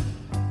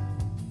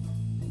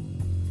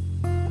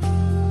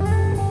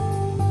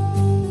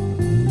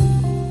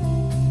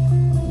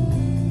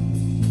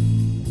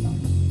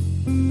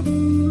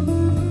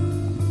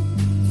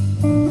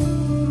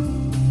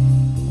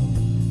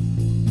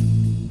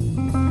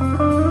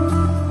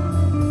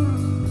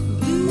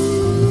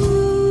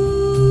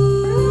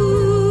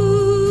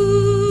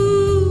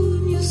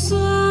 Blue, you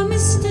saw me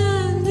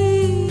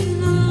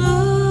standing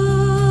alone,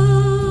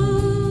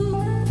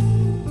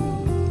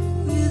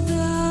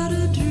 without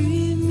a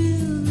dream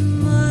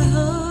in my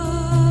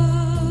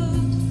heart,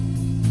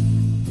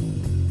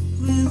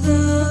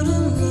 without a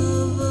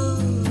love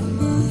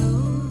of my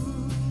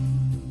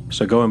own.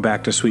 So going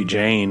back to Sweet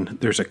Jane,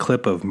 there's a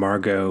clip of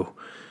Margot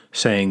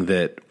saying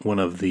that one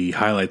of the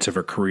highlights of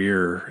her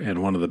career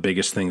and one of the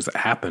biggest things that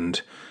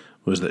happened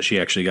was that she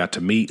actually got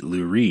to meet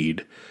Lou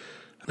Reed.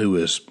 who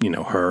was,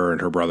 her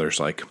and her brother's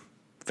like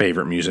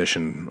favorite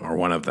musician or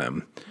one of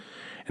them.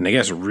 And I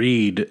guess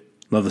Reed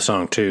loved the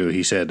song too.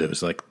 He said it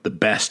was like the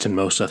best and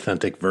most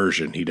authentic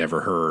version he'd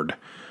ever heard.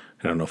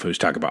 I don't know if he was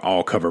talking about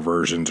all cover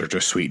versions or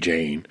just Sweet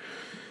Jane,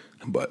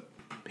 but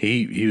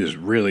he was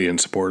really in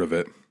support of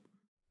it.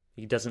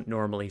 He doesn't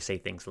normally say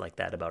things like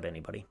that about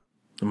anybody.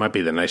 It might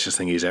be the nicest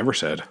thing he's ever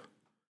said.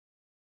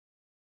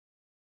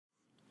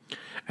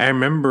 I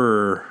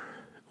remember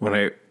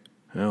when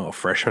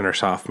freshman or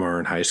sophomore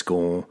in high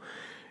school,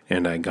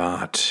 and I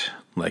got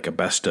like a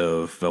best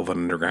of Velvet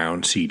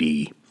Underground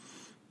CD.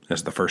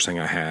 That's the first thing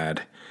I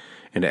had.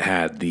 And it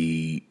had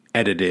the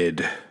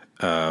edited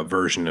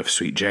version of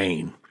Sweet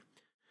Jane.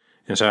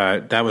 And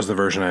so that was the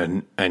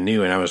version I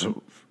knew. And I was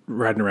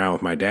riding around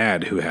with my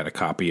dad, who had a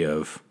copy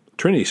of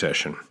Trinity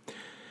Session.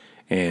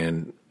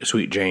 And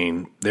Sweet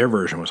Jane, their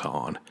version was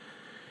on.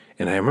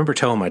 And I remember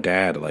telling my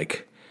dad,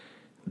 like,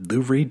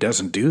 Lou Reed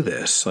doesn't do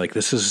this. Like,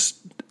 this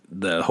is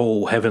the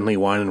whole Heavenly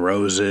Wine and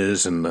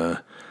Roses and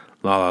the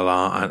la la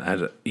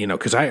la,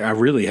 because I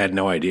really had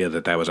no idea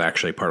that was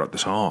actually part of the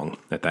song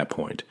at that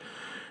point.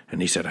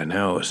 And he said, I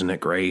know, isn't it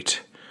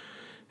great?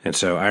 And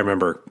so I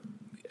remember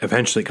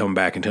eventually coming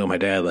back and telling my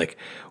dad, like,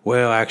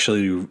 well,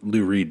 actually,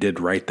 Lou Reed did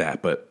write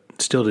that, but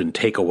still didn't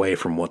take away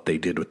from what they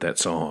did with that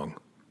song.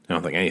 I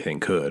don't think anything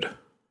could.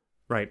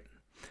 Right.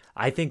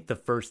 I think the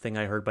first thing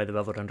I heard by the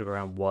Velvet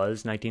Underground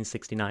was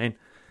 1969.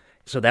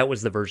 So that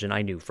was the version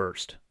I knew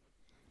first.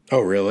 Oh,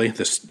 really?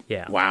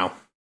 Yeah. Wow.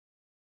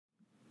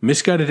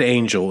 Misguided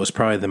Angel was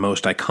probably the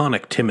most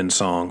iconic Timmins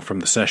song from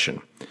the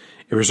session.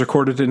 It was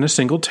recorded in a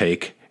single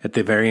take at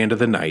the very end of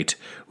the night,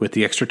 with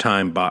the extra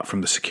time bought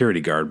from the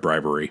security guard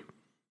bribery.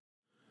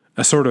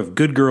 A sort of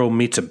good girl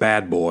meets a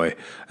bad boy,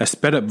 a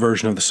sped-up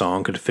version of the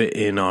song could fit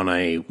in on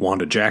a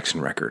Wanda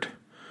Jackson record.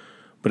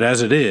 But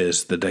as it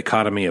is, the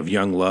dichotomy of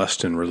young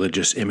lust and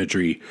religious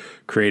imagery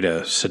create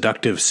a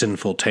seductive,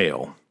 sinful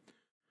tale.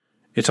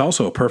 It's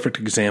also a perfect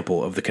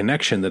example of the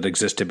connection that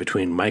existed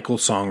between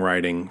Michael's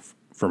songwriting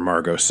for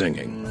Margot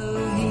singing.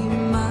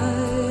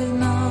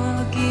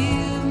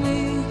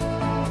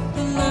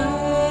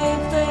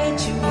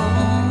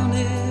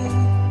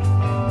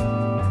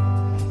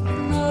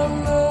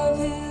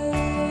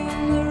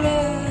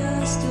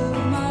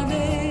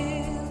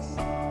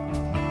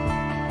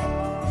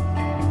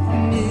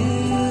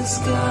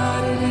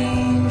 Misguided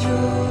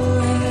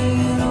angel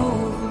hanging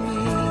over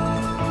me,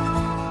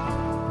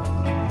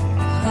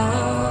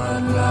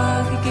 hard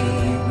like a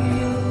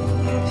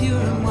Gabriel,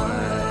 pure and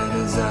white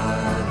as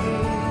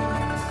ivory,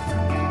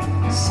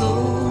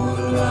 soul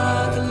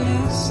like a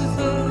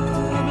Lucifer,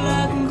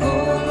 black and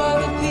cold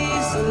like a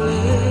piece of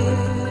lead.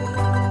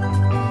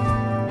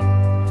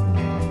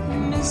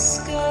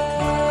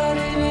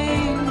 Misguided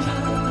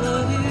angel,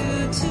 love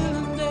you till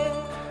I'm dead.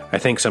 I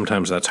think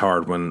sometimes that's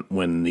hard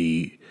when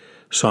the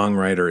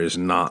songwriter is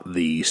not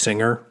the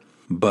singer,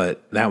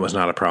 but that was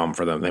not a problem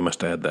for them. They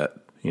must have had that,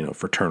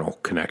 fraternal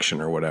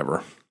connection or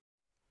whatever.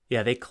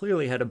 Yeah, they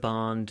clearly had a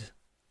bond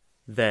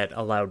that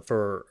allowed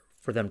for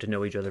them to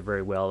know each other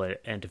very well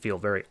and to feel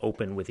very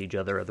open with each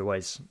other.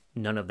 Otherwise,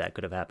 none of that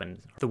could have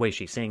happened. The way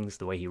she sings,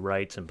 the way he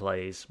writes and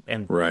plays,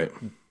 and right.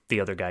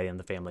 The other guy in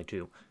the family,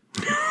 too.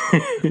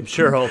 I'm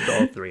sure all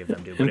three of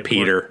them do. And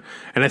Peter.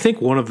 And I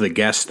think one of the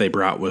guests they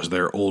brought was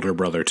their older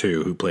brother,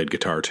 too, who played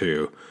guitar,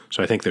 too.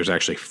 So I think there's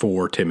actually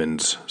 4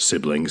 Timmins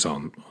siblings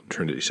on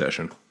Trinity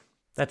Session.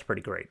 That's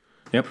pretty great.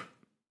 Yep.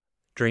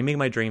 Dreaming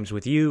My Dreams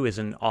with You is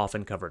an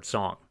often covered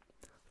song.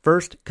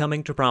 First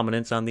coming to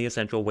prominence on the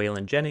essential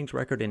Waylon Jennings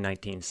record in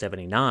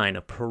 1979,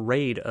 a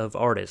parade of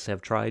artists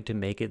have tried to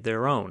make it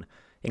their own,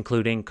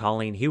 including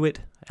Colleen Hewitt,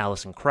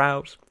 Alison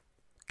Krauss,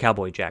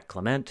 Cowboy Jack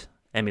Clement,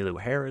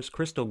 Emmylou Harris,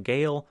 Crystal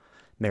Gale,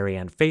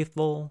 Marianne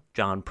Faithfull,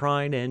 John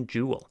Prine, and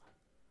Jewel.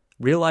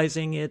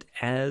 Realizing it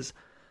as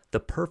the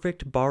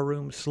perfect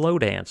barroom slow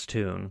dance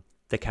tune,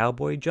 The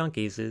Cowboy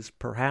Junkies is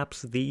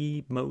perhaps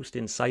the most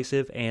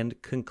incisive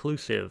and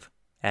conclusive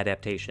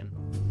adaptation.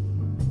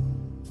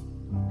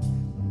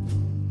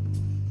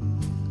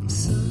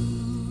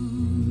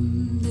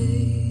 Someday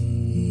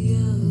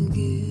I'll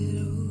get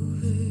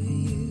over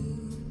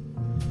you.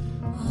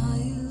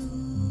 I'll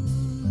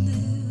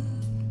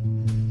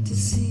live to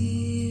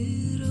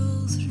see it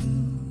all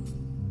through,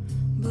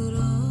 but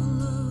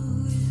I'll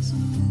always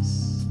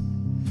miss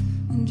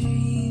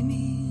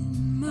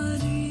dreaming my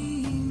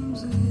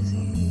dreams with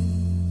you.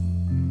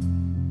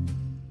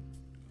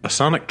 A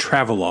sonic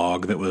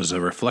travelogue that was a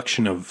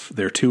reflection of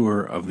their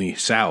tour of the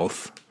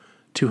South.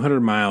 200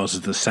 miles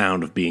is the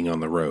sound of being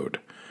on the road.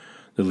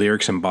 The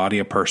lyrics embody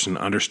a person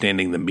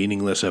understanding the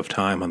meaningless of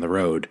time on the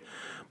road,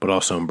 but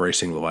also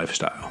embracing the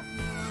lifestyle.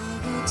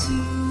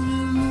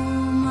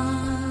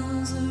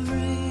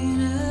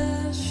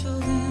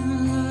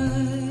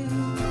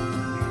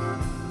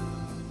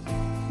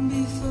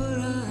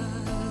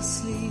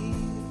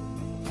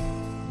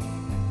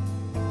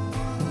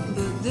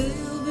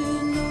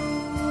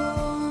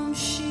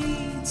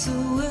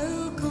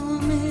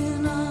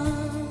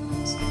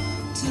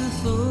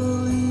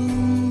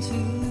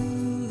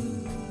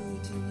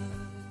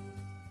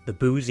 The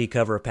boozy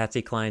cover of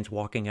Patsy Cline's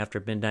Walking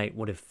After Midnight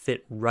would have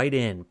fit right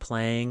in,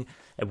 playing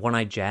at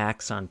One-Eyed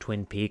Jack's on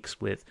Twin Peaks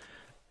with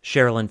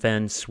Sherilyn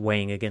Fenn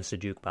swaying against a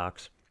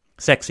jukebox.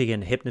 Sexy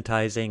and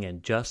hypnotizing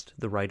and just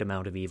the right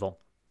amount of evil.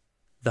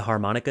 The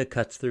harmonica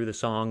cuts through the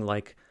song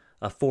like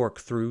a fork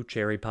through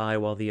cherry pie,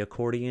 while the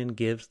accordion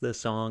gives the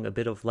song a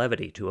bit of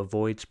levity to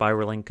avoid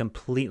spiraling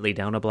completely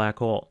down a black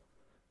hole.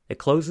 It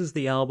closes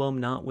the album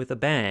not with a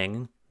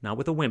bang, not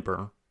with a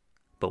whimper,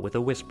 but with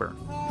a whisper.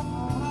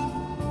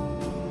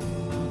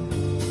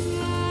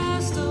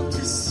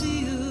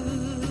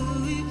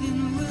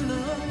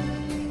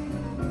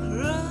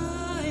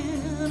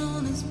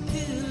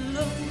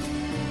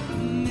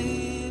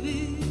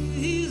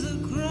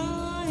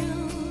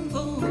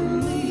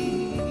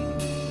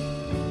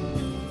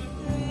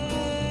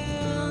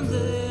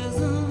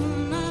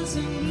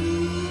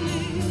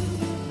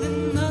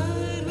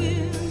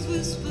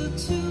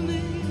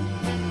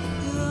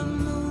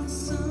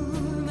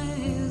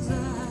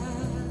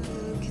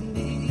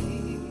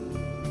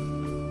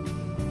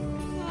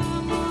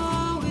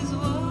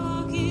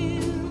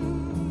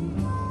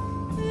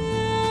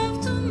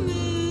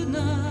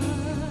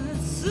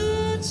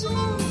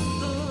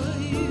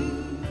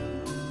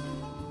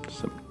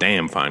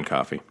 Damn fine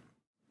coffee.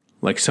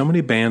 Like so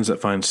many bands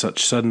that find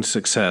such sudden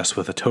success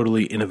with a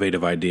totally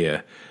innovative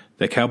idea,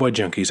 the Cowboy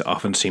Junkies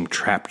often seem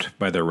trapped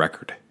by their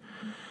record.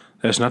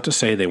 That is not to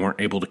say they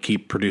weren't able to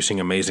keep producing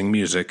amazing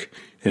music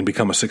and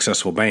become a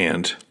successful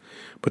band,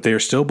 but they are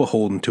still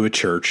beholden to a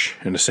church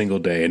and a single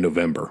day in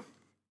November.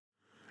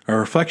 A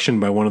reflection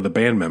by one of the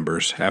band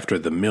members after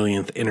the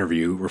millionth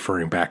interview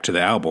referring back to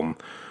the album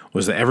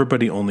was that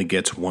everybody only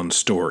gets one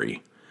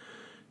story.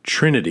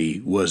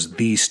 Trinity was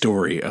the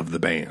story of the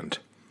band.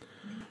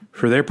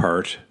 For their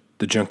part,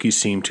 the Junkies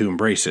seemed to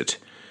embrace it,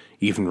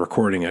 even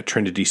recording a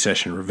Trinity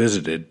session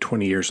revisited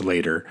 20 years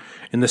later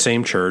in the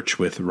same church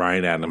with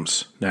Ryan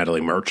Adams,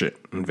 Natalie Merchant,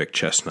 and Vic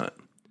Chestnut.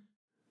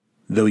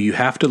 Though you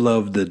have to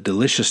love the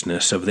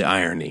deliciousness of the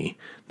irony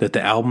that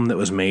the album that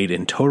was made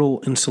in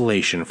total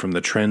insulation from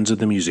the trends of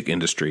the music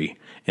industry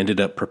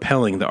ended up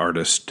propelling the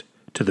artist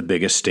to the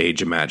biggest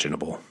stage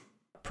imaginable.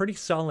 Pretty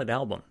solid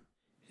album.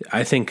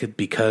 I think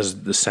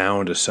because the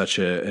sound is such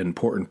an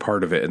important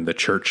part of it and the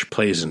church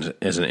plays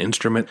as an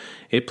instrument,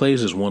 it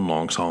plays as one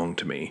long song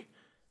to me.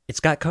 It's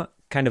got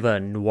kind of a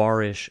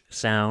noirish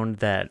sound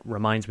that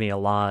reminds me a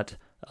lot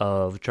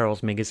of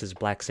Charles Mingus's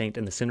Black Saint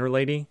and the Sinner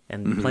Lady,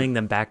 and playing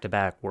them back to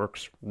back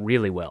works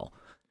really well.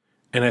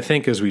 And I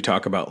think as we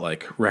talk about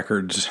like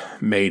records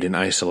made in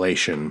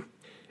isolation,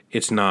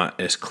 it's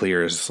not as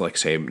clear as like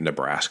say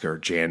Nebraska or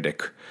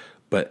Jandik,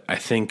 but I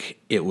think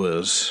it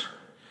was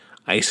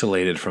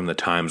isolated from the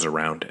times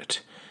around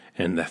it,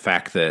 and the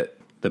fact that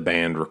the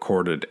band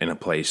recorded in a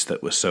place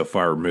that was so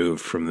far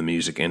removed from the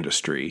music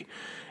industry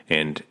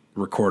and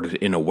recorded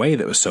in a way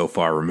that was so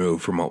far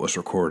removed from what was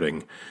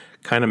recording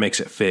kind of makes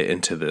it fit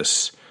into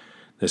this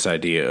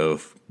idea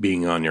of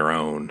being on your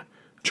own,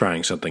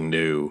 trying something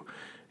new,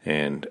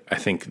 and I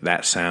think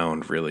that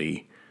sound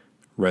really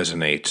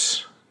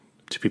resonates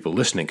to people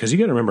listening, because you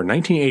got to remember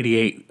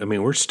 1988, I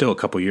mean, we're still a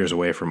couple years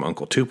away from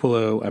Uncle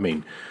Tupelo. I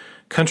mean,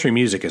 country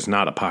music is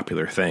not a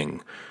popular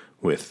thing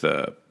with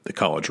the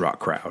college rock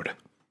crowd.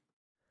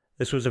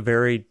 This was a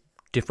very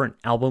different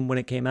album when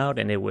it came out,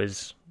 and it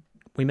was,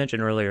 we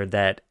mentioned earlier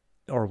that,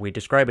 or we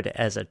describe it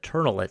as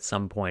eternal at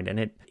some point, and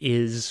it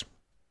is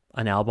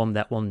an album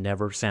that will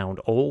never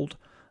sound old.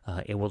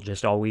 It will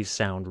just always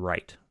sound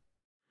right.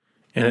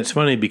 And it's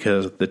funny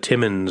because the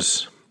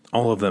Timmons,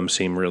 all of them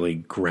seem really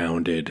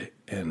grounded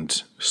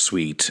and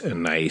sweet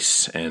and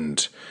nice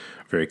and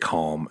very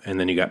calm. And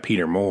then you got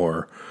Peter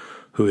Moore,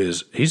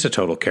 he's a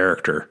total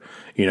character.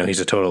 You know,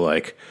 he's a total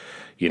like,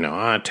 you know,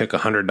 I took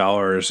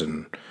 $100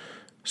 and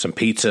some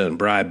pizza and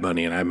bribe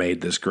money and I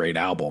made this great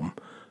album.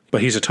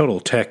 But he's a total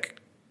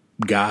tech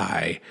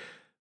guy.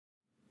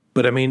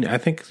 But I mean, I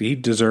think he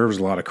deserves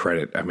a lot of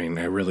credit. I mean,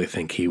 I really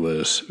think he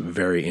was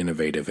very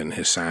innovative in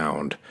his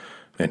sound.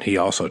 And he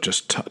also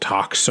just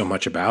talks so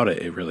much about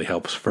it. It really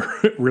helps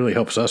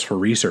us for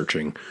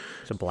researching.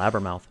 It's a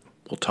blabbermouth.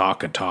 We'll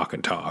talk and talk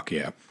and talk,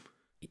 yeah.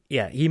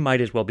 Yeah, he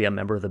might as well be a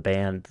member of the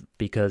band,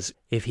 because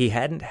if he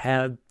hadn't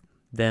had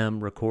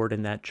them record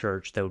in that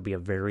church, that would be a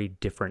very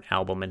different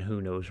album, and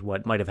who knows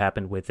what might have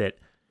happened with it.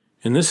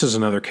 And this is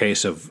another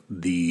case of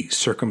the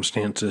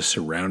circumstances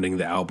surrounding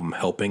the album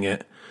helping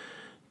it.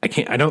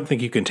 I don't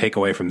think you can take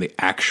away from the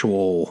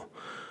actual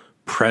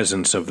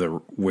presence of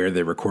where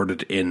they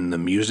recorded in the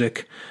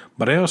music,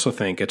 but I also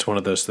think it's one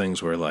of those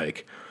things where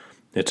like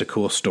it's a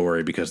cool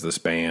story because this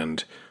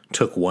band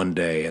took one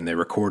day and they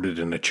recorded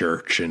in a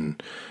church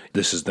and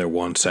this is their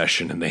one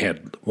session and they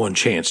had one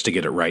chance to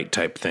get it right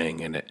type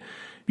thing, and it,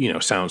 you know,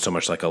 sounds so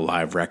much like a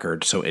live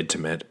record, so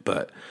intimate.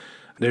 But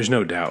there's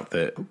no doubt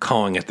that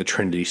calling it the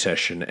Trinity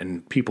session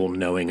and people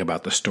knowing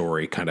about the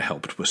story kind of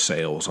helped with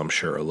sales, I'm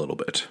sure, a little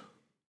bit.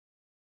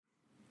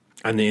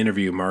 On the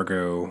interview,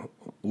 Margo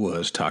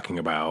was talking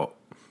about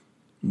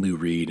Lou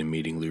Reed and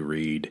meeting Lou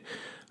Reed,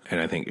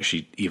 and I think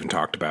she even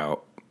talked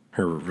about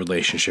her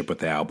relationship with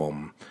the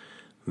album,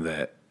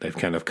 that they've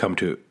kind of come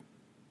to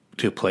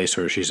to a place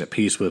where she's at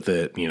peace with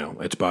it. You know,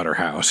 it's bought her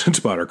house, it's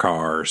bought her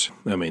cars.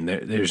 I mean,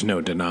 there's no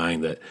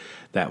denying that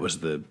that was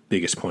the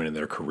biggest point in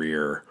their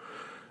career.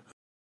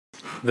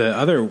 The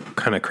other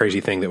kind of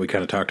crazy thing that we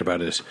kind of talked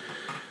about is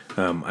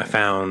I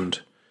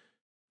found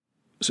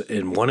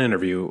in one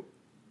interview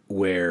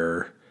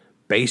where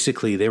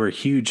basically they were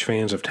huge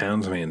fans of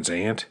Townes Van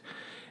Zandt,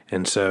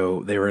 and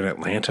so they were in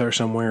Atlanta or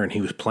somewhere, and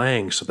he was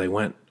playing, so they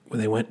went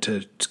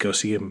to go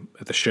see him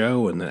at the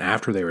show, and then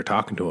after they were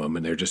talking to him,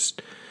 and they're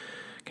just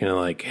kind of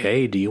like,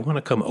 hey, do you want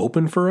to come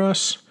open for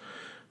us?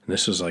 And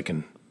this was like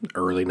in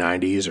early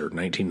 90s or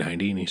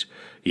 1990, and he's,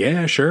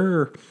 yeah,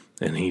 sure.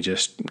 And he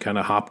just kind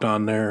of hopped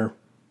on their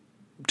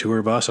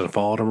tour bus and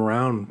followed them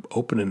around,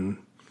 opening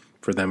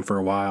for them for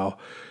a while.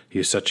 He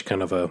was such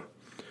kind of a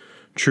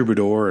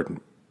troubadour, and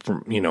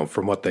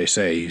from what they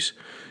say,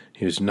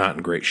 he was not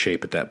in great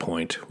shape at that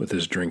point with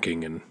his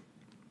drinking and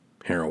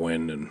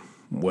heroin and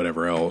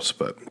whatever else.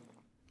 But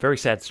very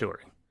sad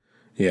story.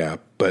 Yeah,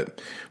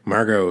 but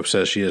Margot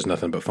says she has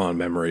nothing but fond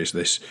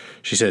memories.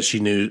 She says she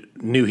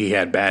knew he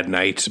had bad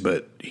nights,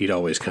 but he'd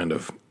always kind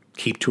of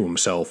keep to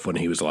himself when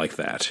he was like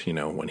that. You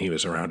know, when he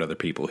was around other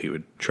people, he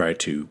would try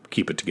to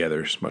keep it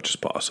together as much as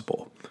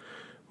possible.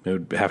 It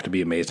would have to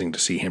be amazing to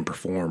see him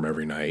perform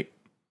every night.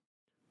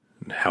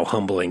 And how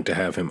humbling to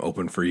have him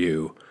open for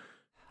you.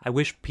 I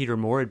wish Peter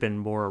Moore had been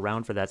more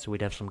around for that so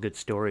we'd have some good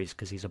stories,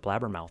 because he's a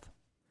blabbermouth.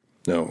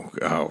 No,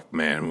 oh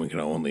man, we can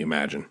only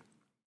imagine.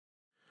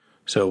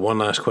 So one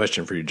last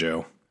question for you,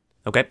 Joe.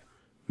 Okay.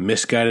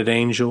 Misguided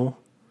Angel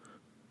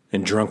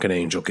and Drunken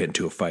Angel get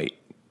into a fight.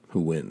 Who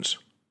wins?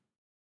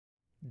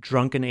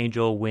 Drunken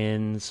Angel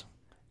wins,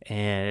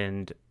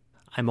 and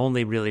I'm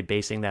only really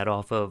basing that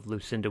off of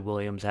Lucinda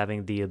Williams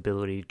having the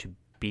ability to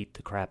beat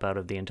the crap out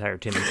of the entire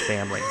Timmons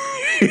family.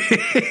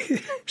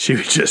 She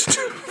would just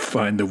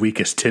find the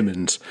weakest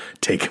Timmons,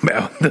 take him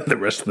out, and then the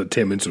rest of the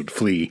Timmons would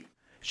flee.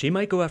 She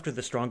might go after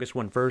the strongest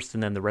one first,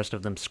 and then the rest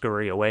of them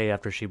scurry away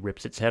after she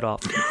rips its head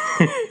off.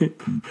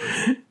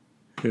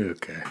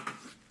 Okay.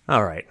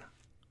 All right.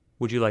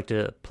 Would you like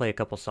to play a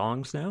couple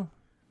songs now?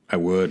 I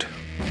would.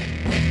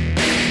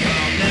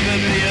 I'll never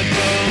be a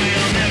pro,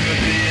 you'll never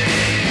be a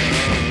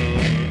hero.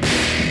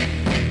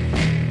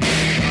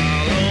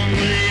 I'll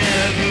only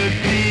ever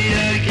be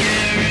a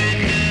Gary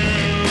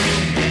Newman.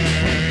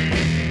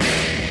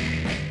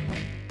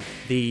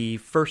 The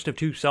first of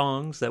two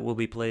songs that will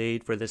be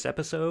played for this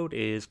episode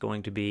is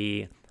going to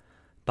be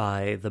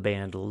by the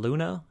band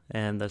Luna,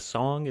 and the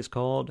song is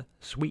called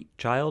Sweet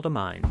Child of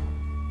Mine.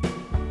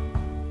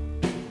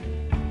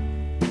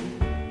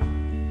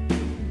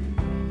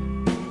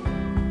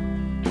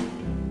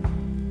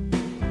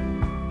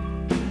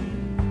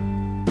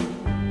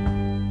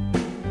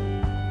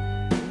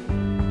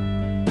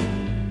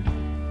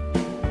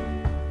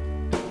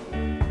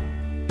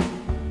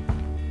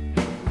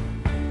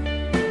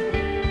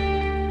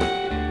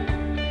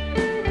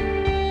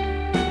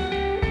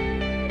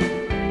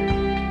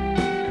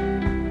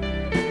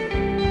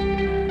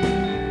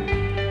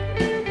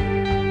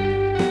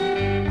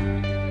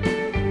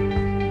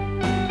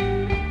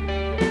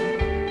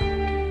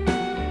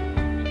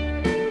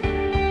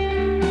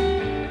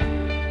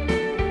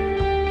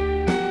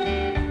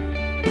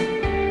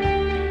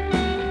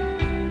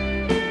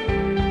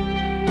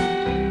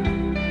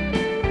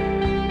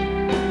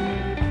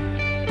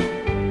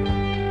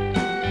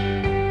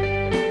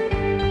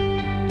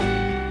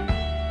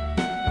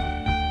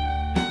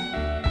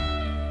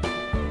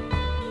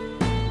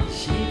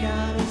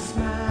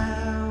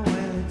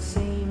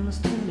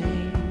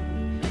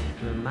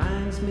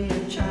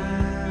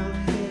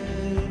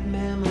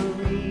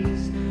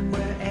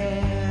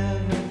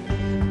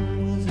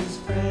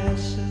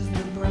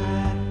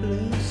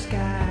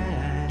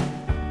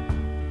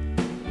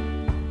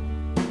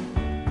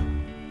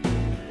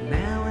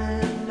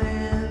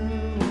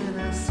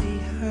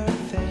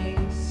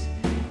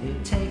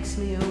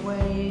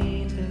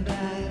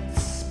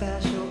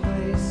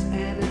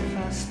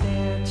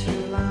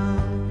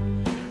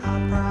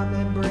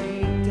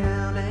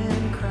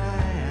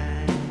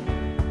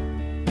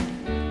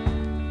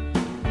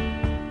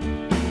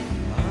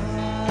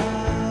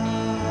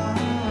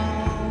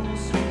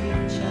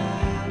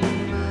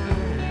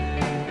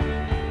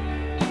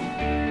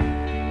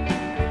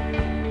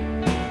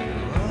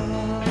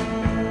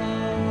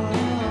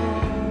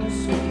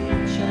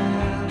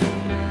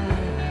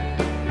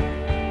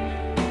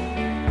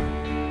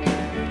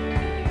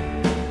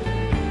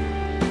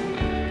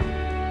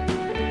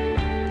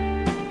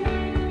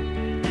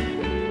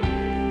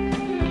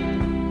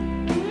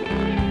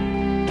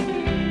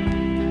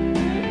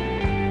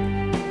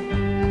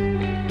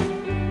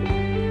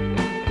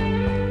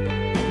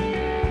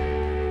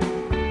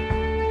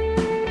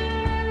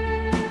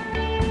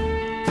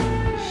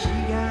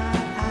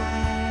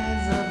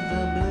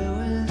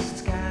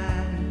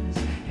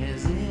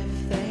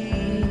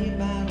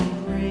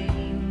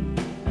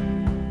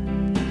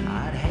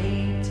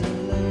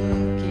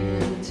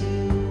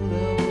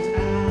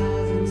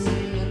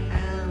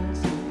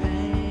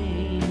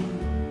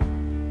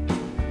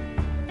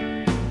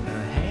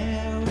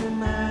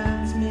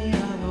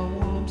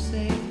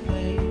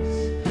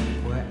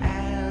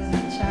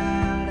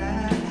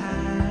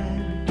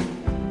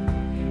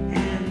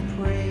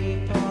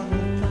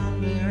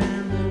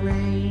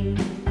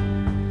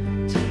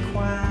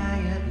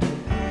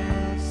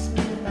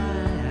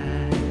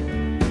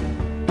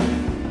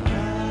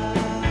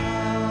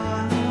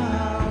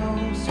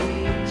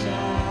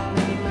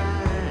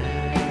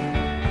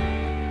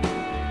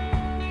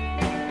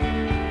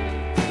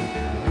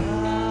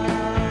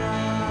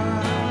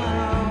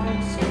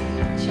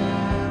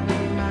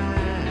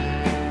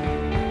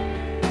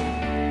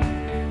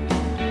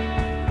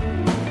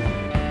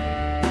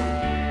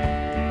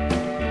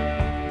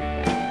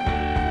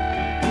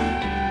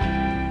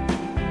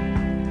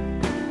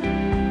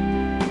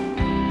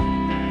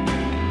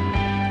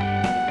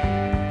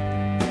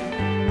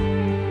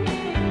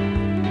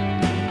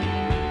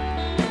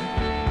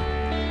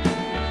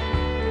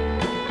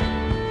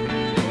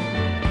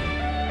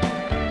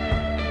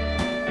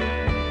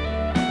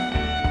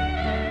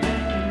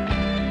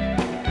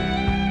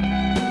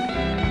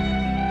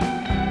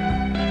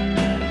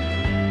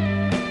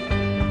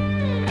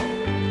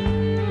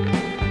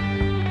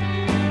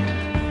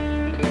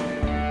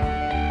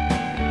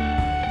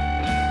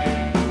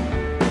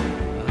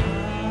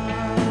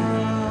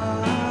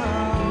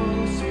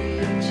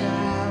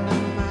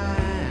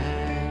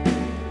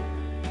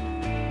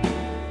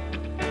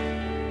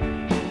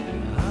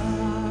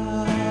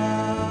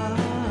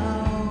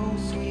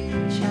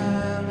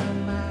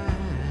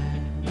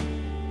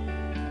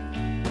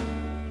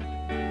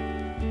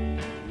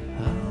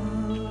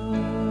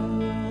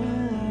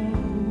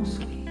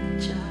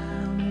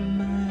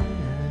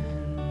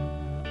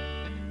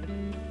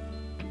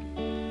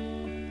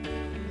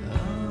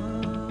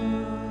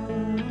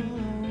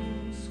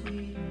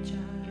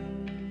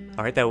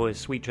 All right, that was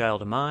Sweet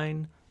Child of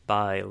Mine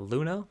by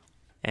Luna,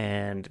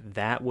 and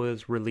that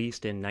was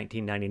released in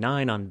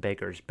 1999 on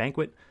Beggars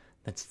Banquet.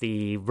 That's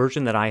the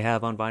version that I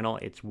have on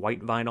vinyl. It's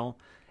white vinyl,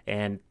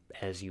 and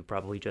as you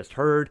probably just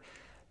heard,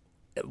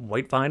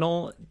 white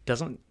vinyl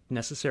doesn't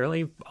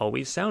necessarily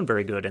always sound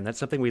very good, and that's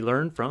something we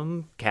learned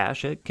from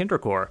Cash at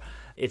Kindercore.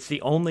 It's the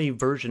only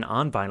version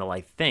on vinyl,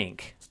 I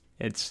think.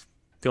 It's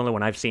the only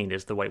one I've seen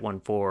is the white one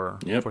for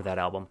that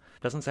album.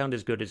 Doesn't sound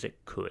as good as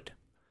it could.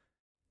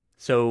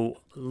 So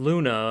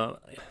Luna,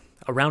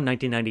 around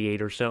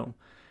 1998 or so,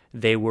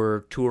 they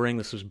were touring.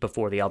 This was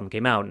before the album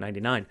came out in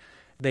 99.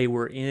 They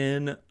were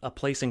in a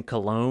place in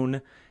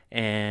Cologne,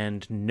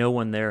 and no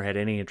one there had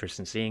any interest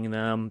in seeing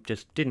them.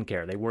 Just didn't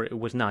care. It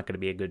was not going to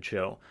be a good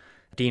show.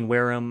 Dean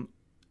Wareham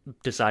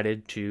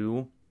decided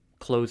to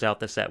close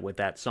out the set with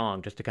that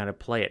song, just to kind of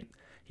play it.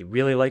 He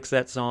really likes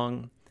that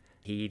song.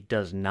 He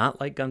does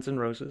not like Guns N'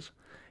 Roses.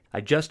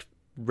 I just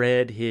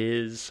read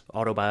his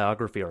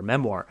autobiography or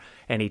memoir,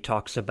 and he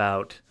talks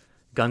about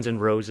Guns N'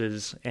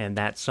 Roses and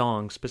that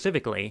song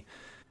specifically.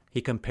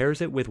 He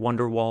compares it with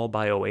Wonderwall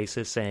by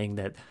Oasis, saying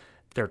that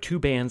there are two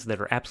bands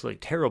that are absolutely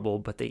terrible,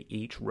 but they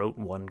each wrote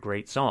one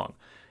great song.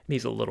 And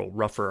he's a little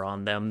rougher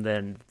on them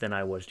than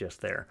I was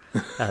just there.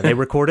 They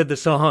recorded the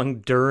song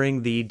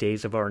during the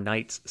Days of Our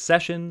Nights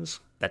sessions.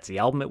 That's the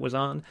album it was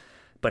on,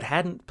 but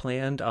hadn't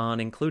planned on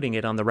including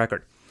it on the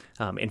record.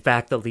 In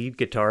fact, the lead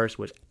guitarist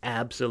was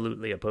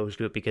absolutely opposed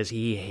to it because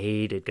he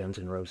hated Guns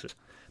N' Roses.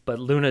 But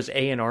Luna's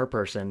A&R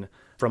person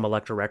from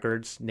Elektra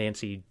Records,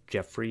 Nancy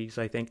Jeffries,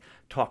 I think,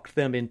 talked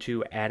them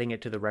into adding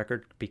it to the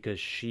record because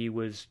she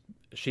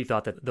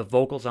thought that the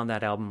vocals on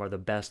that album are the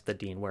best that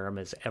Dean Wareham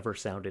has ever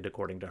sounded,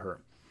 according to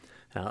her.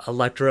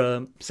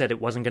 Elektra said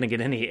it wasn't going to get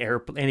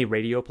any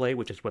radio play,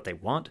 which is what they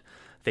want.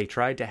 They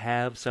tried to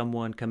have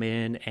someone come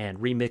in and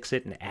remix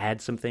it and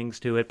add some things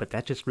to it, but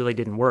that just really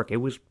didn't work. It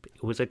was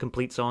a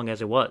complete song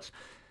as it was.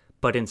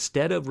 But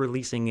instead of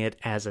releasing it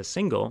as a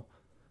single,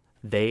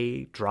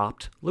 they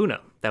dropped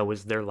Luna. That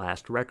was their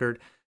last record.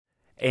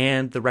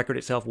 And the record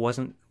itself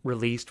wasn't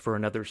released for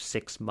another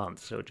 6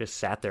 months, so it just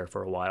sat there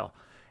for a while.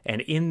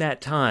 And in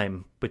that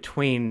time,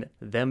 between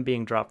them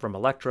being dropped from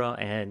Elektra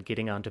and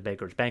getting onto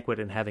Beggars Banquet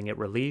and having it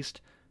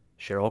released,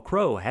 Sheryl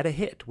Crow had a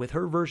hit with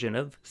her version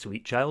of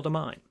Sweet Child of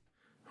Mine.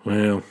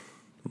 Well,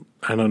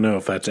 I don't know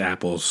if that's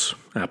apples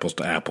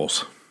to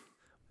apples.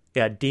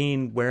 Yeah,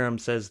 Dean Wareham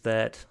says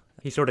that,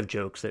 he sort of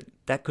jokes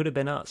that could have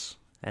been us.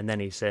 And then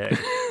he said,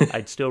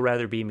 I'd still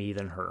rather be me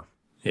than her.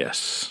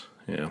 Yes,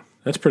 yeah.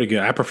 That's pretty good.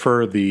 I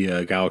prefer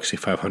the Galaxy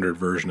 500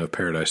 version of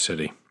Paradise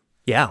City.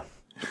 Yeah.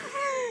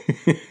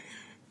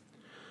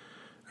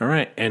 All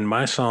right, and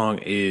my song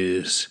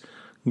is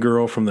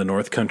Girl from the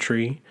North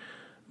Country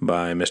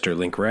by Mr.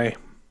 Link Wray.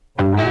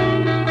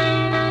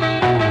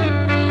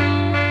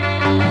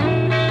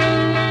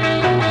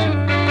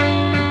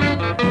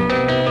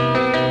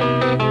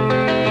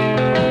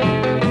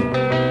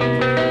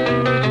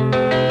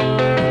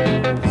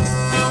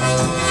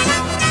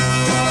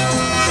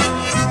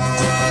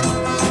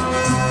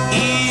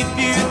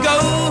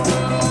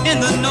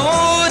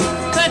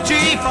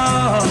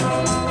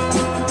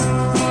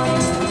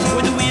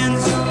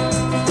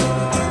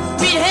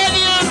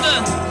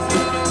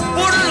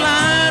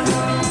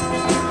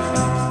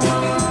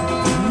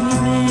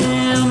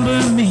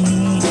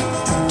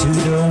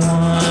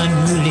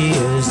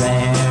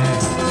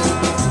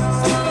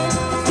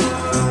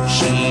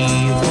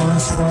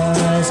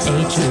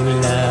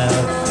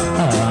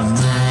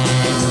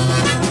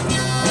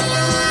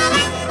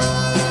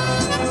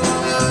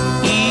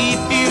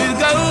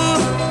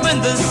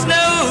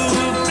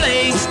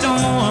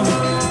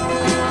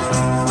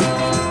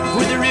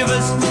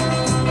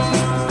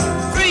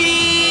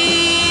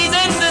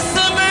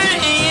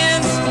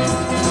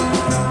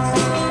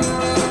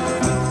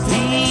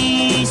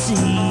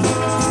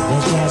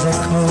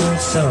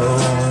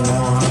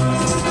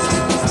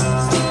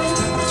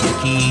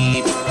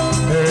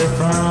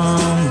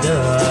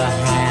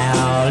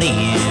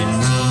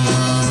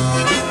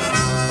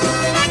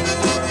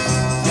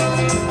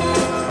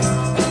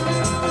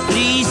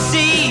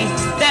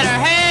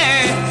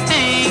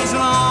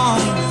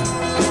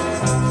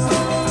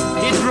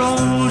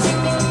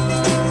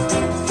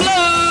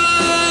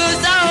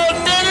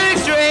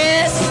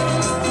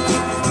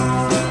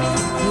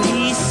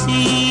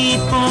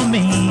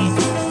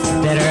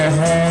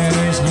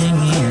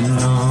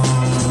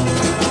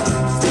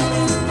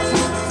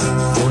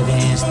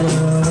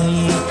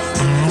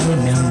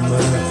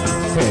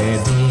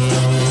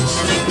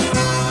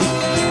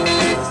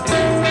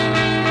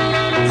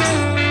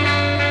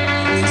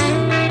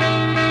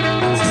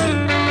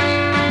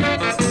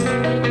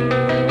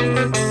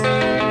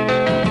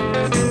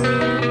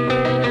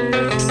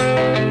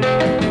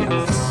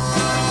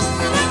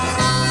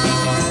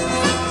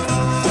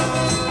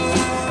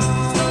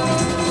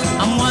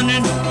 I'm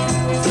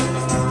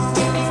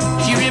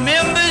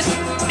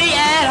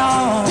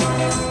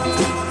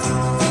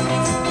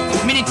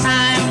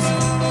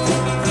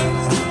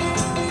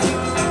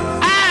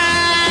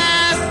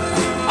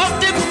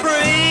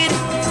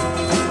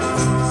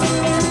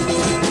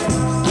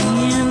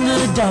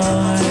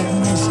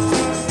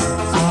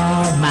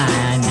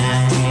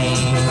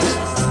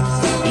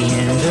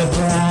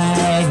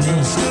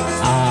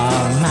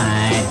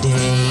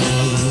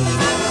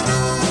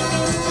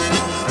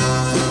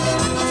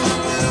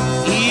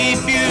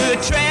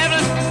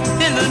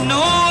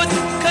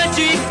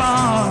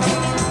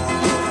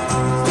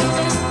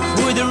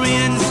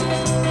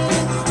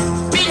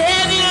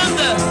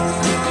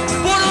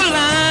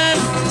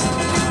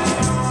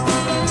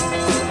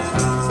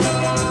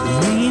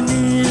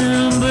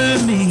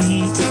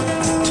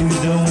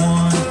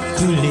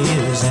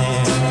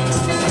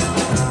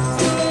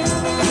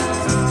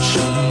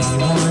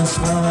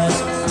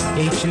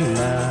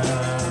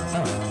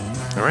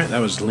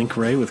was Link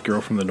Wray with Girl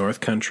from the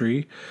North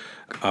Country.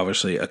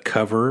 Obviously a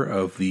cover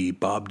of the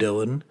Bob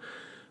Dylan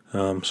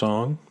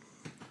song.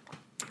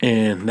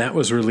 And that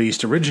was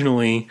released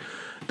originally,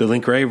 the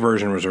Link Wray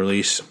version was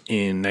released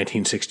in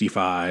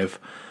 1965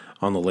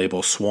 on the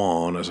label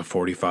Swan as a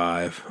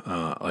 45,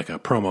 like a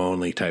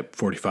promo-only type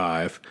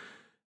 45.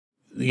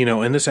 You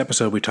know, in this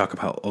episode we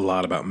talk a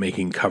lot about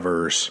making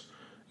covers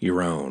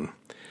your own.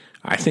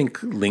 I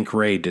think Link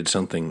Wray did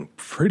something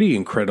pretty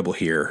incredible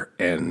here,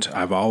 and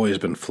I've always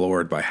been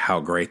floored by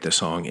how great the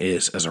song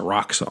is as a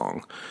rock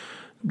song.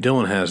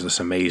 Dylan has this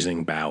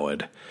amazing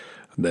ballad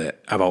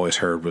that I've always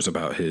heard was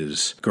about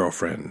his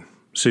girlfriend,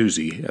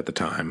 Susie, at the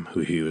time,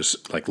 who he was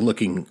like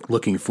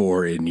looking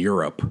for in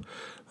Europe.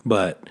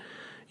 But,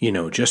 you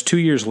know, just 2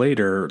 years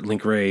later,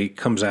 Link Wray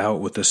comes out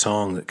with a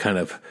song that kind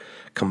of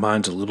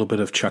combines a little bit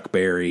of Chuck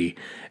Berry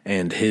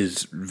and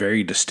his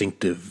very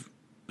distinctive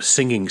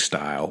singing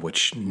style,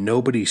 which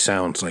nobody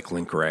sounds like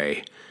Link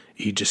Wray.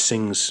 He just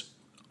sings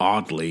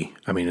oddly.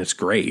 I mean, it's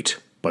great,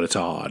 but it's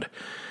odd.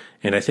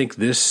 And I think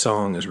this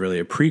song is really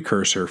a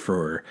precursor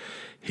for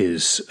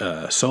his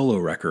solo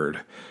record,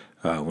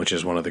 which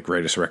is one of the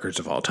greatest records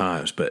of all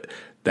times. But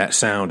that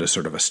sound is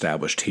sort of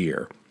established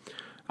here.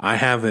 I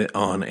have it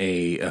on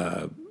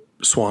a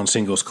Swan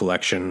Singles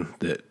collection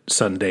that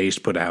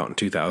Sundazed put out in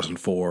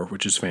 2004,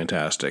 which is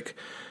fantastic.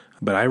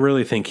 But I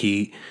really think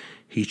he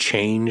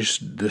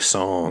changed the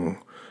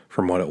song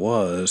from what it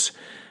was,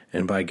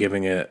 and by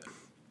giving it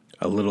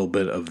a little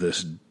bit of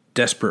this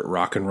desperate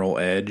rock and roll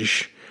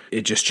edge,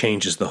 it just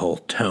changes the whole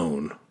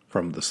tone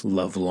from this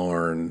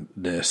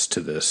lovelornness to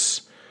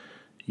this,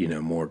 you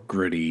know, more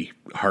gritty,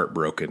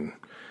 heartbroken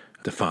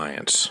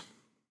defiance.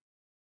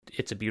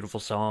 It's a beautiful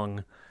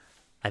song.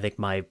 I think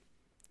my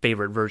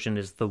favorite version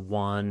is the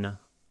one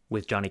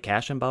with Johnny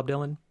Cash and Bob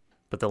Dylan,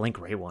 but the Link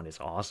Wray one is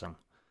awesome.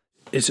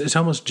 It's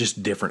almost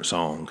just different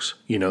songs.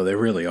 You know, they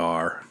really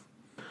are.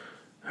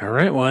 All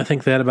right, well, I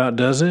think that about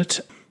does it.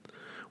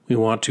 We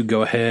want to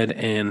go ahead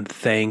and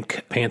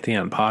thank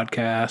Pantheon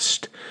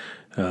Podcast.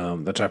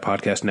 That's our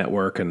podcast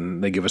network,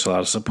 and they give us a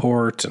lot of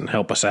support and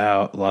help us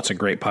out. Lots of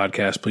great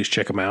podcasts. Please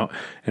check them out.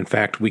 In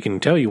fact, we can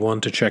tell you one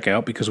to check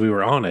out because we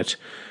were on it.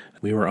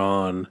 We were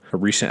on a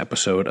recent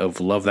episode of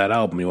Love That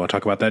Album. You want to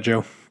talk about that,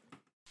 Joe?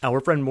 Our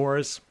friend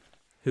Morris,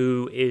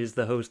 who is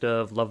the host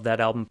of Love That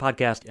Album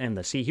podcast and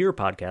the See Here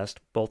podcast,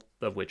 both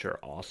of which are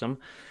awesome,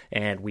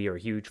 and we are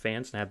huge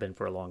fans and have been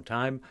for a long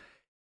time.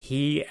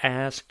 He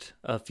asked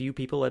a few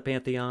people at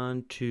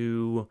Pantheon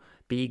to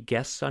be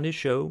guests on his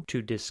show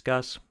to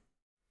discuss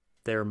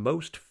their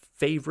most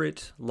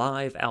favorite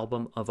live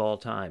album of all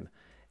time.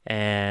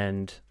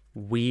 And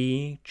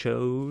we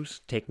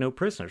chose Take No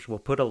Prisoners. We'll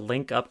put a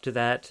link up to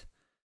that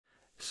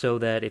so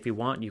that if you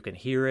want, you can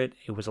hear it.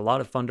 It was a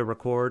lot of fun to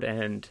record,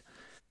 and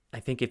I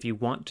think if you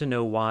want to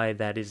know why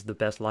that is the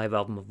best live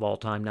album of all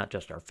time, not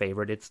just our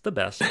favorite, it's the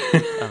best,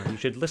 you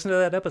should listen to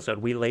that episode.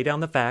 We lay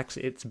down the facts.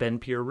 It's been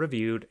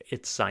peer-reviewed.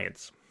 It's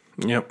science.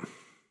 Yep.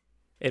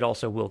 It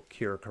also will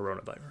cure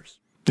coronavirus.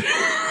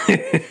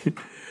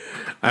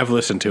 I've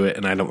listened to it,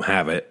 and I don't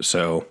have it,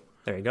 so...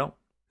 There you go.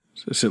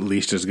 It's at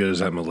least as good as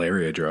that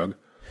malaria drug.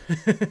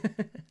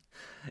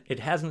 It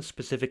hasn't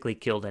specifically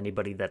killed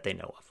anybody that they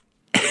know of.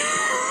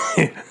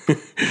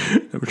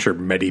 I'm sure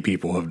many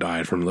people have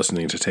died from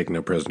listening to Take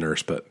No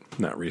Prisoners, but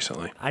not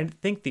recently. I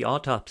think the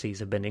autopsies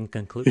have been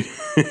inconclusive.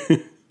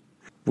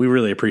 We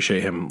really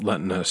appreciate him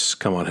letting us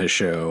come on his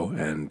show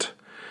and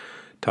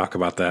talk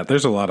about that.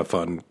 There's a lot of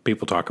fun.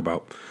 People talk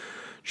about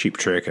Cheap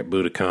Trick at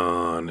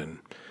Budokan and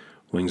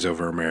Wings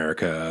Over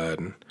America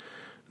and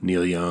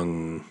Neil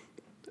Young,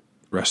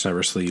 Rust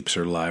Never Sleeps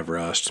or Live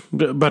Rust.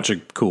 A bunch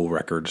of cool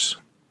records.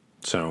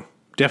 So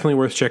definitely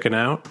worth checking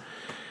out.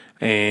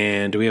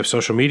 And do we have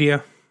social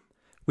media?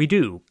 We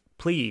do.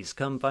 Please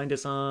come find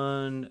us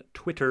on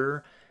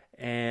Twitter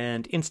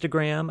and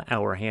Instagram.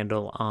 Our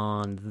handle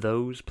on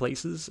those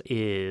places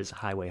is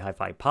Highway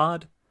Hi-Fi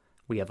Pod.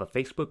 We have a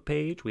Facebook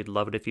page. We'd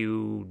love it if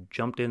you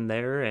jumped in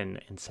there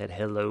and said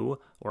hello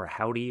or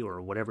howdy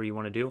or whatever you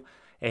want to do.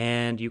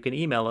 And you can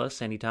email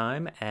us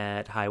anytime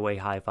at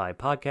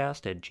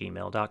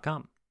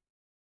highwayhifipodcast@gmail.com.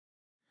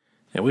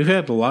 And we've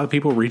had a lot of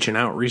people reaching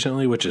out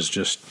recently, which is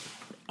just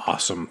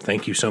awesome.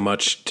 Thank you so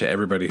much to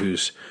everybody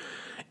who's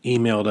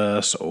emailed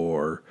us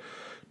or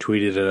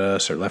tweeted at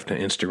us or left an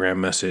Instagram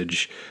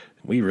message.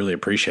 We really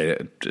appreciate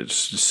it. It's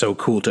so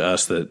cool to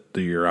us that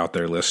you're out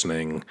there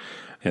listening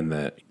and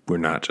that we're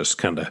not just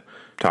kind of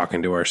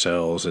talking to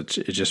ourselves. It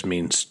just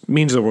means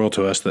the world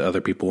to us that other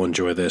people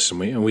enjoy this,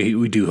 and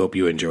we do hope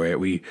you enjoy it.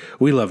 We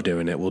love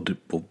doing it. We'll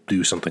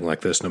do something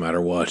like this no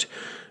matter what,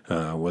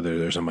 whether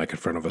there's a mic in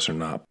front of us or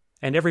not.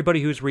 And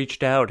everybody who's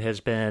reached out has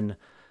been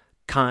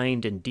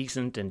kind and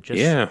decent and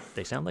just,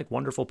 They sound like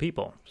wonderful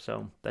people.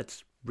 So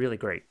that's really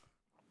great.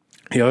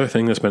 The other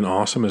thing that's been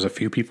awesome is a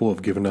few people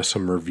have given us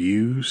some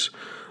reviews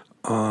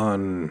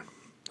on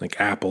like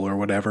Apple or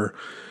whatever.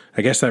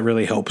 I guess that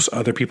really helps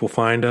other people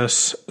find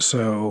us.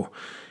 So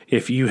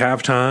if you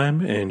have time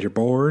and you're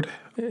bored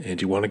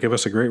and you want to give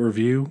us a great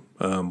review,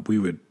 we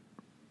would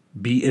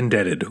be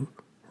indebted.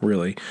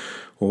 really.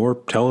 Or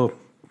tell a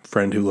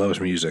friend who loves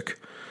music.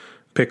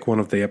 Pick one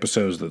of the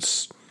episodes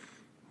that's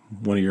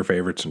one of your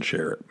favorites and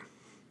share it.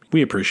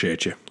 We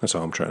appreciate you. That's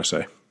all I'm trying to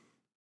say.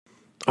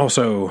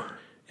 Also,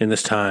 in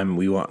this time,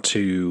 we want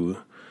to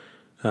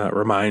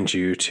remind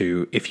you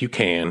to, if you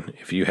can,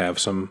 if you have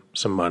some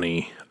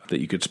money that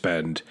you could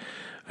spend.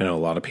 I know a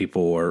lot of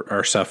people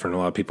are suffering, a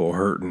lot of people are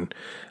hurting.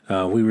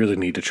 We really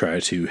need to try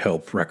to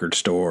help record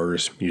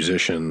stores,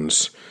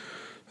 musicians,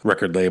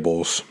 record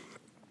labels.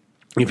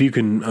 If you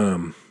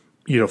can,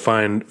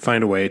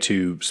 find a way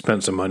to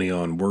spend some money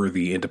on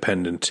worthy,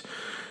 independent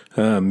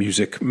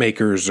music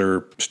makers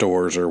or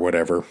stores or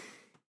whatever,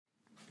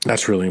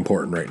 that's really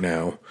important right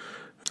now.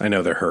 I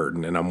know they're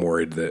hurting, and I'm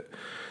worried that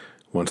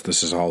once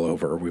this is all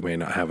over, we may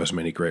not have as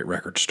many great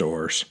record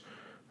stores.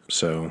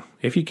 So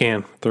if you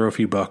can, throw a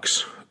few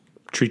bucks,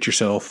 treat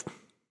yourself.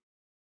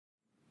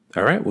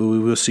 All right, well, we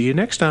will see you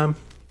next time.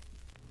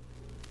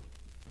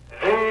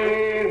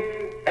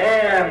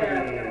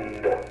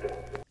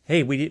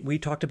 Hey, we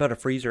talked about a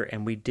freezer,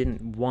 and we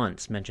didn't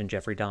once mention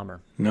Jeffrey Dahmer.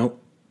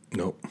 Nope.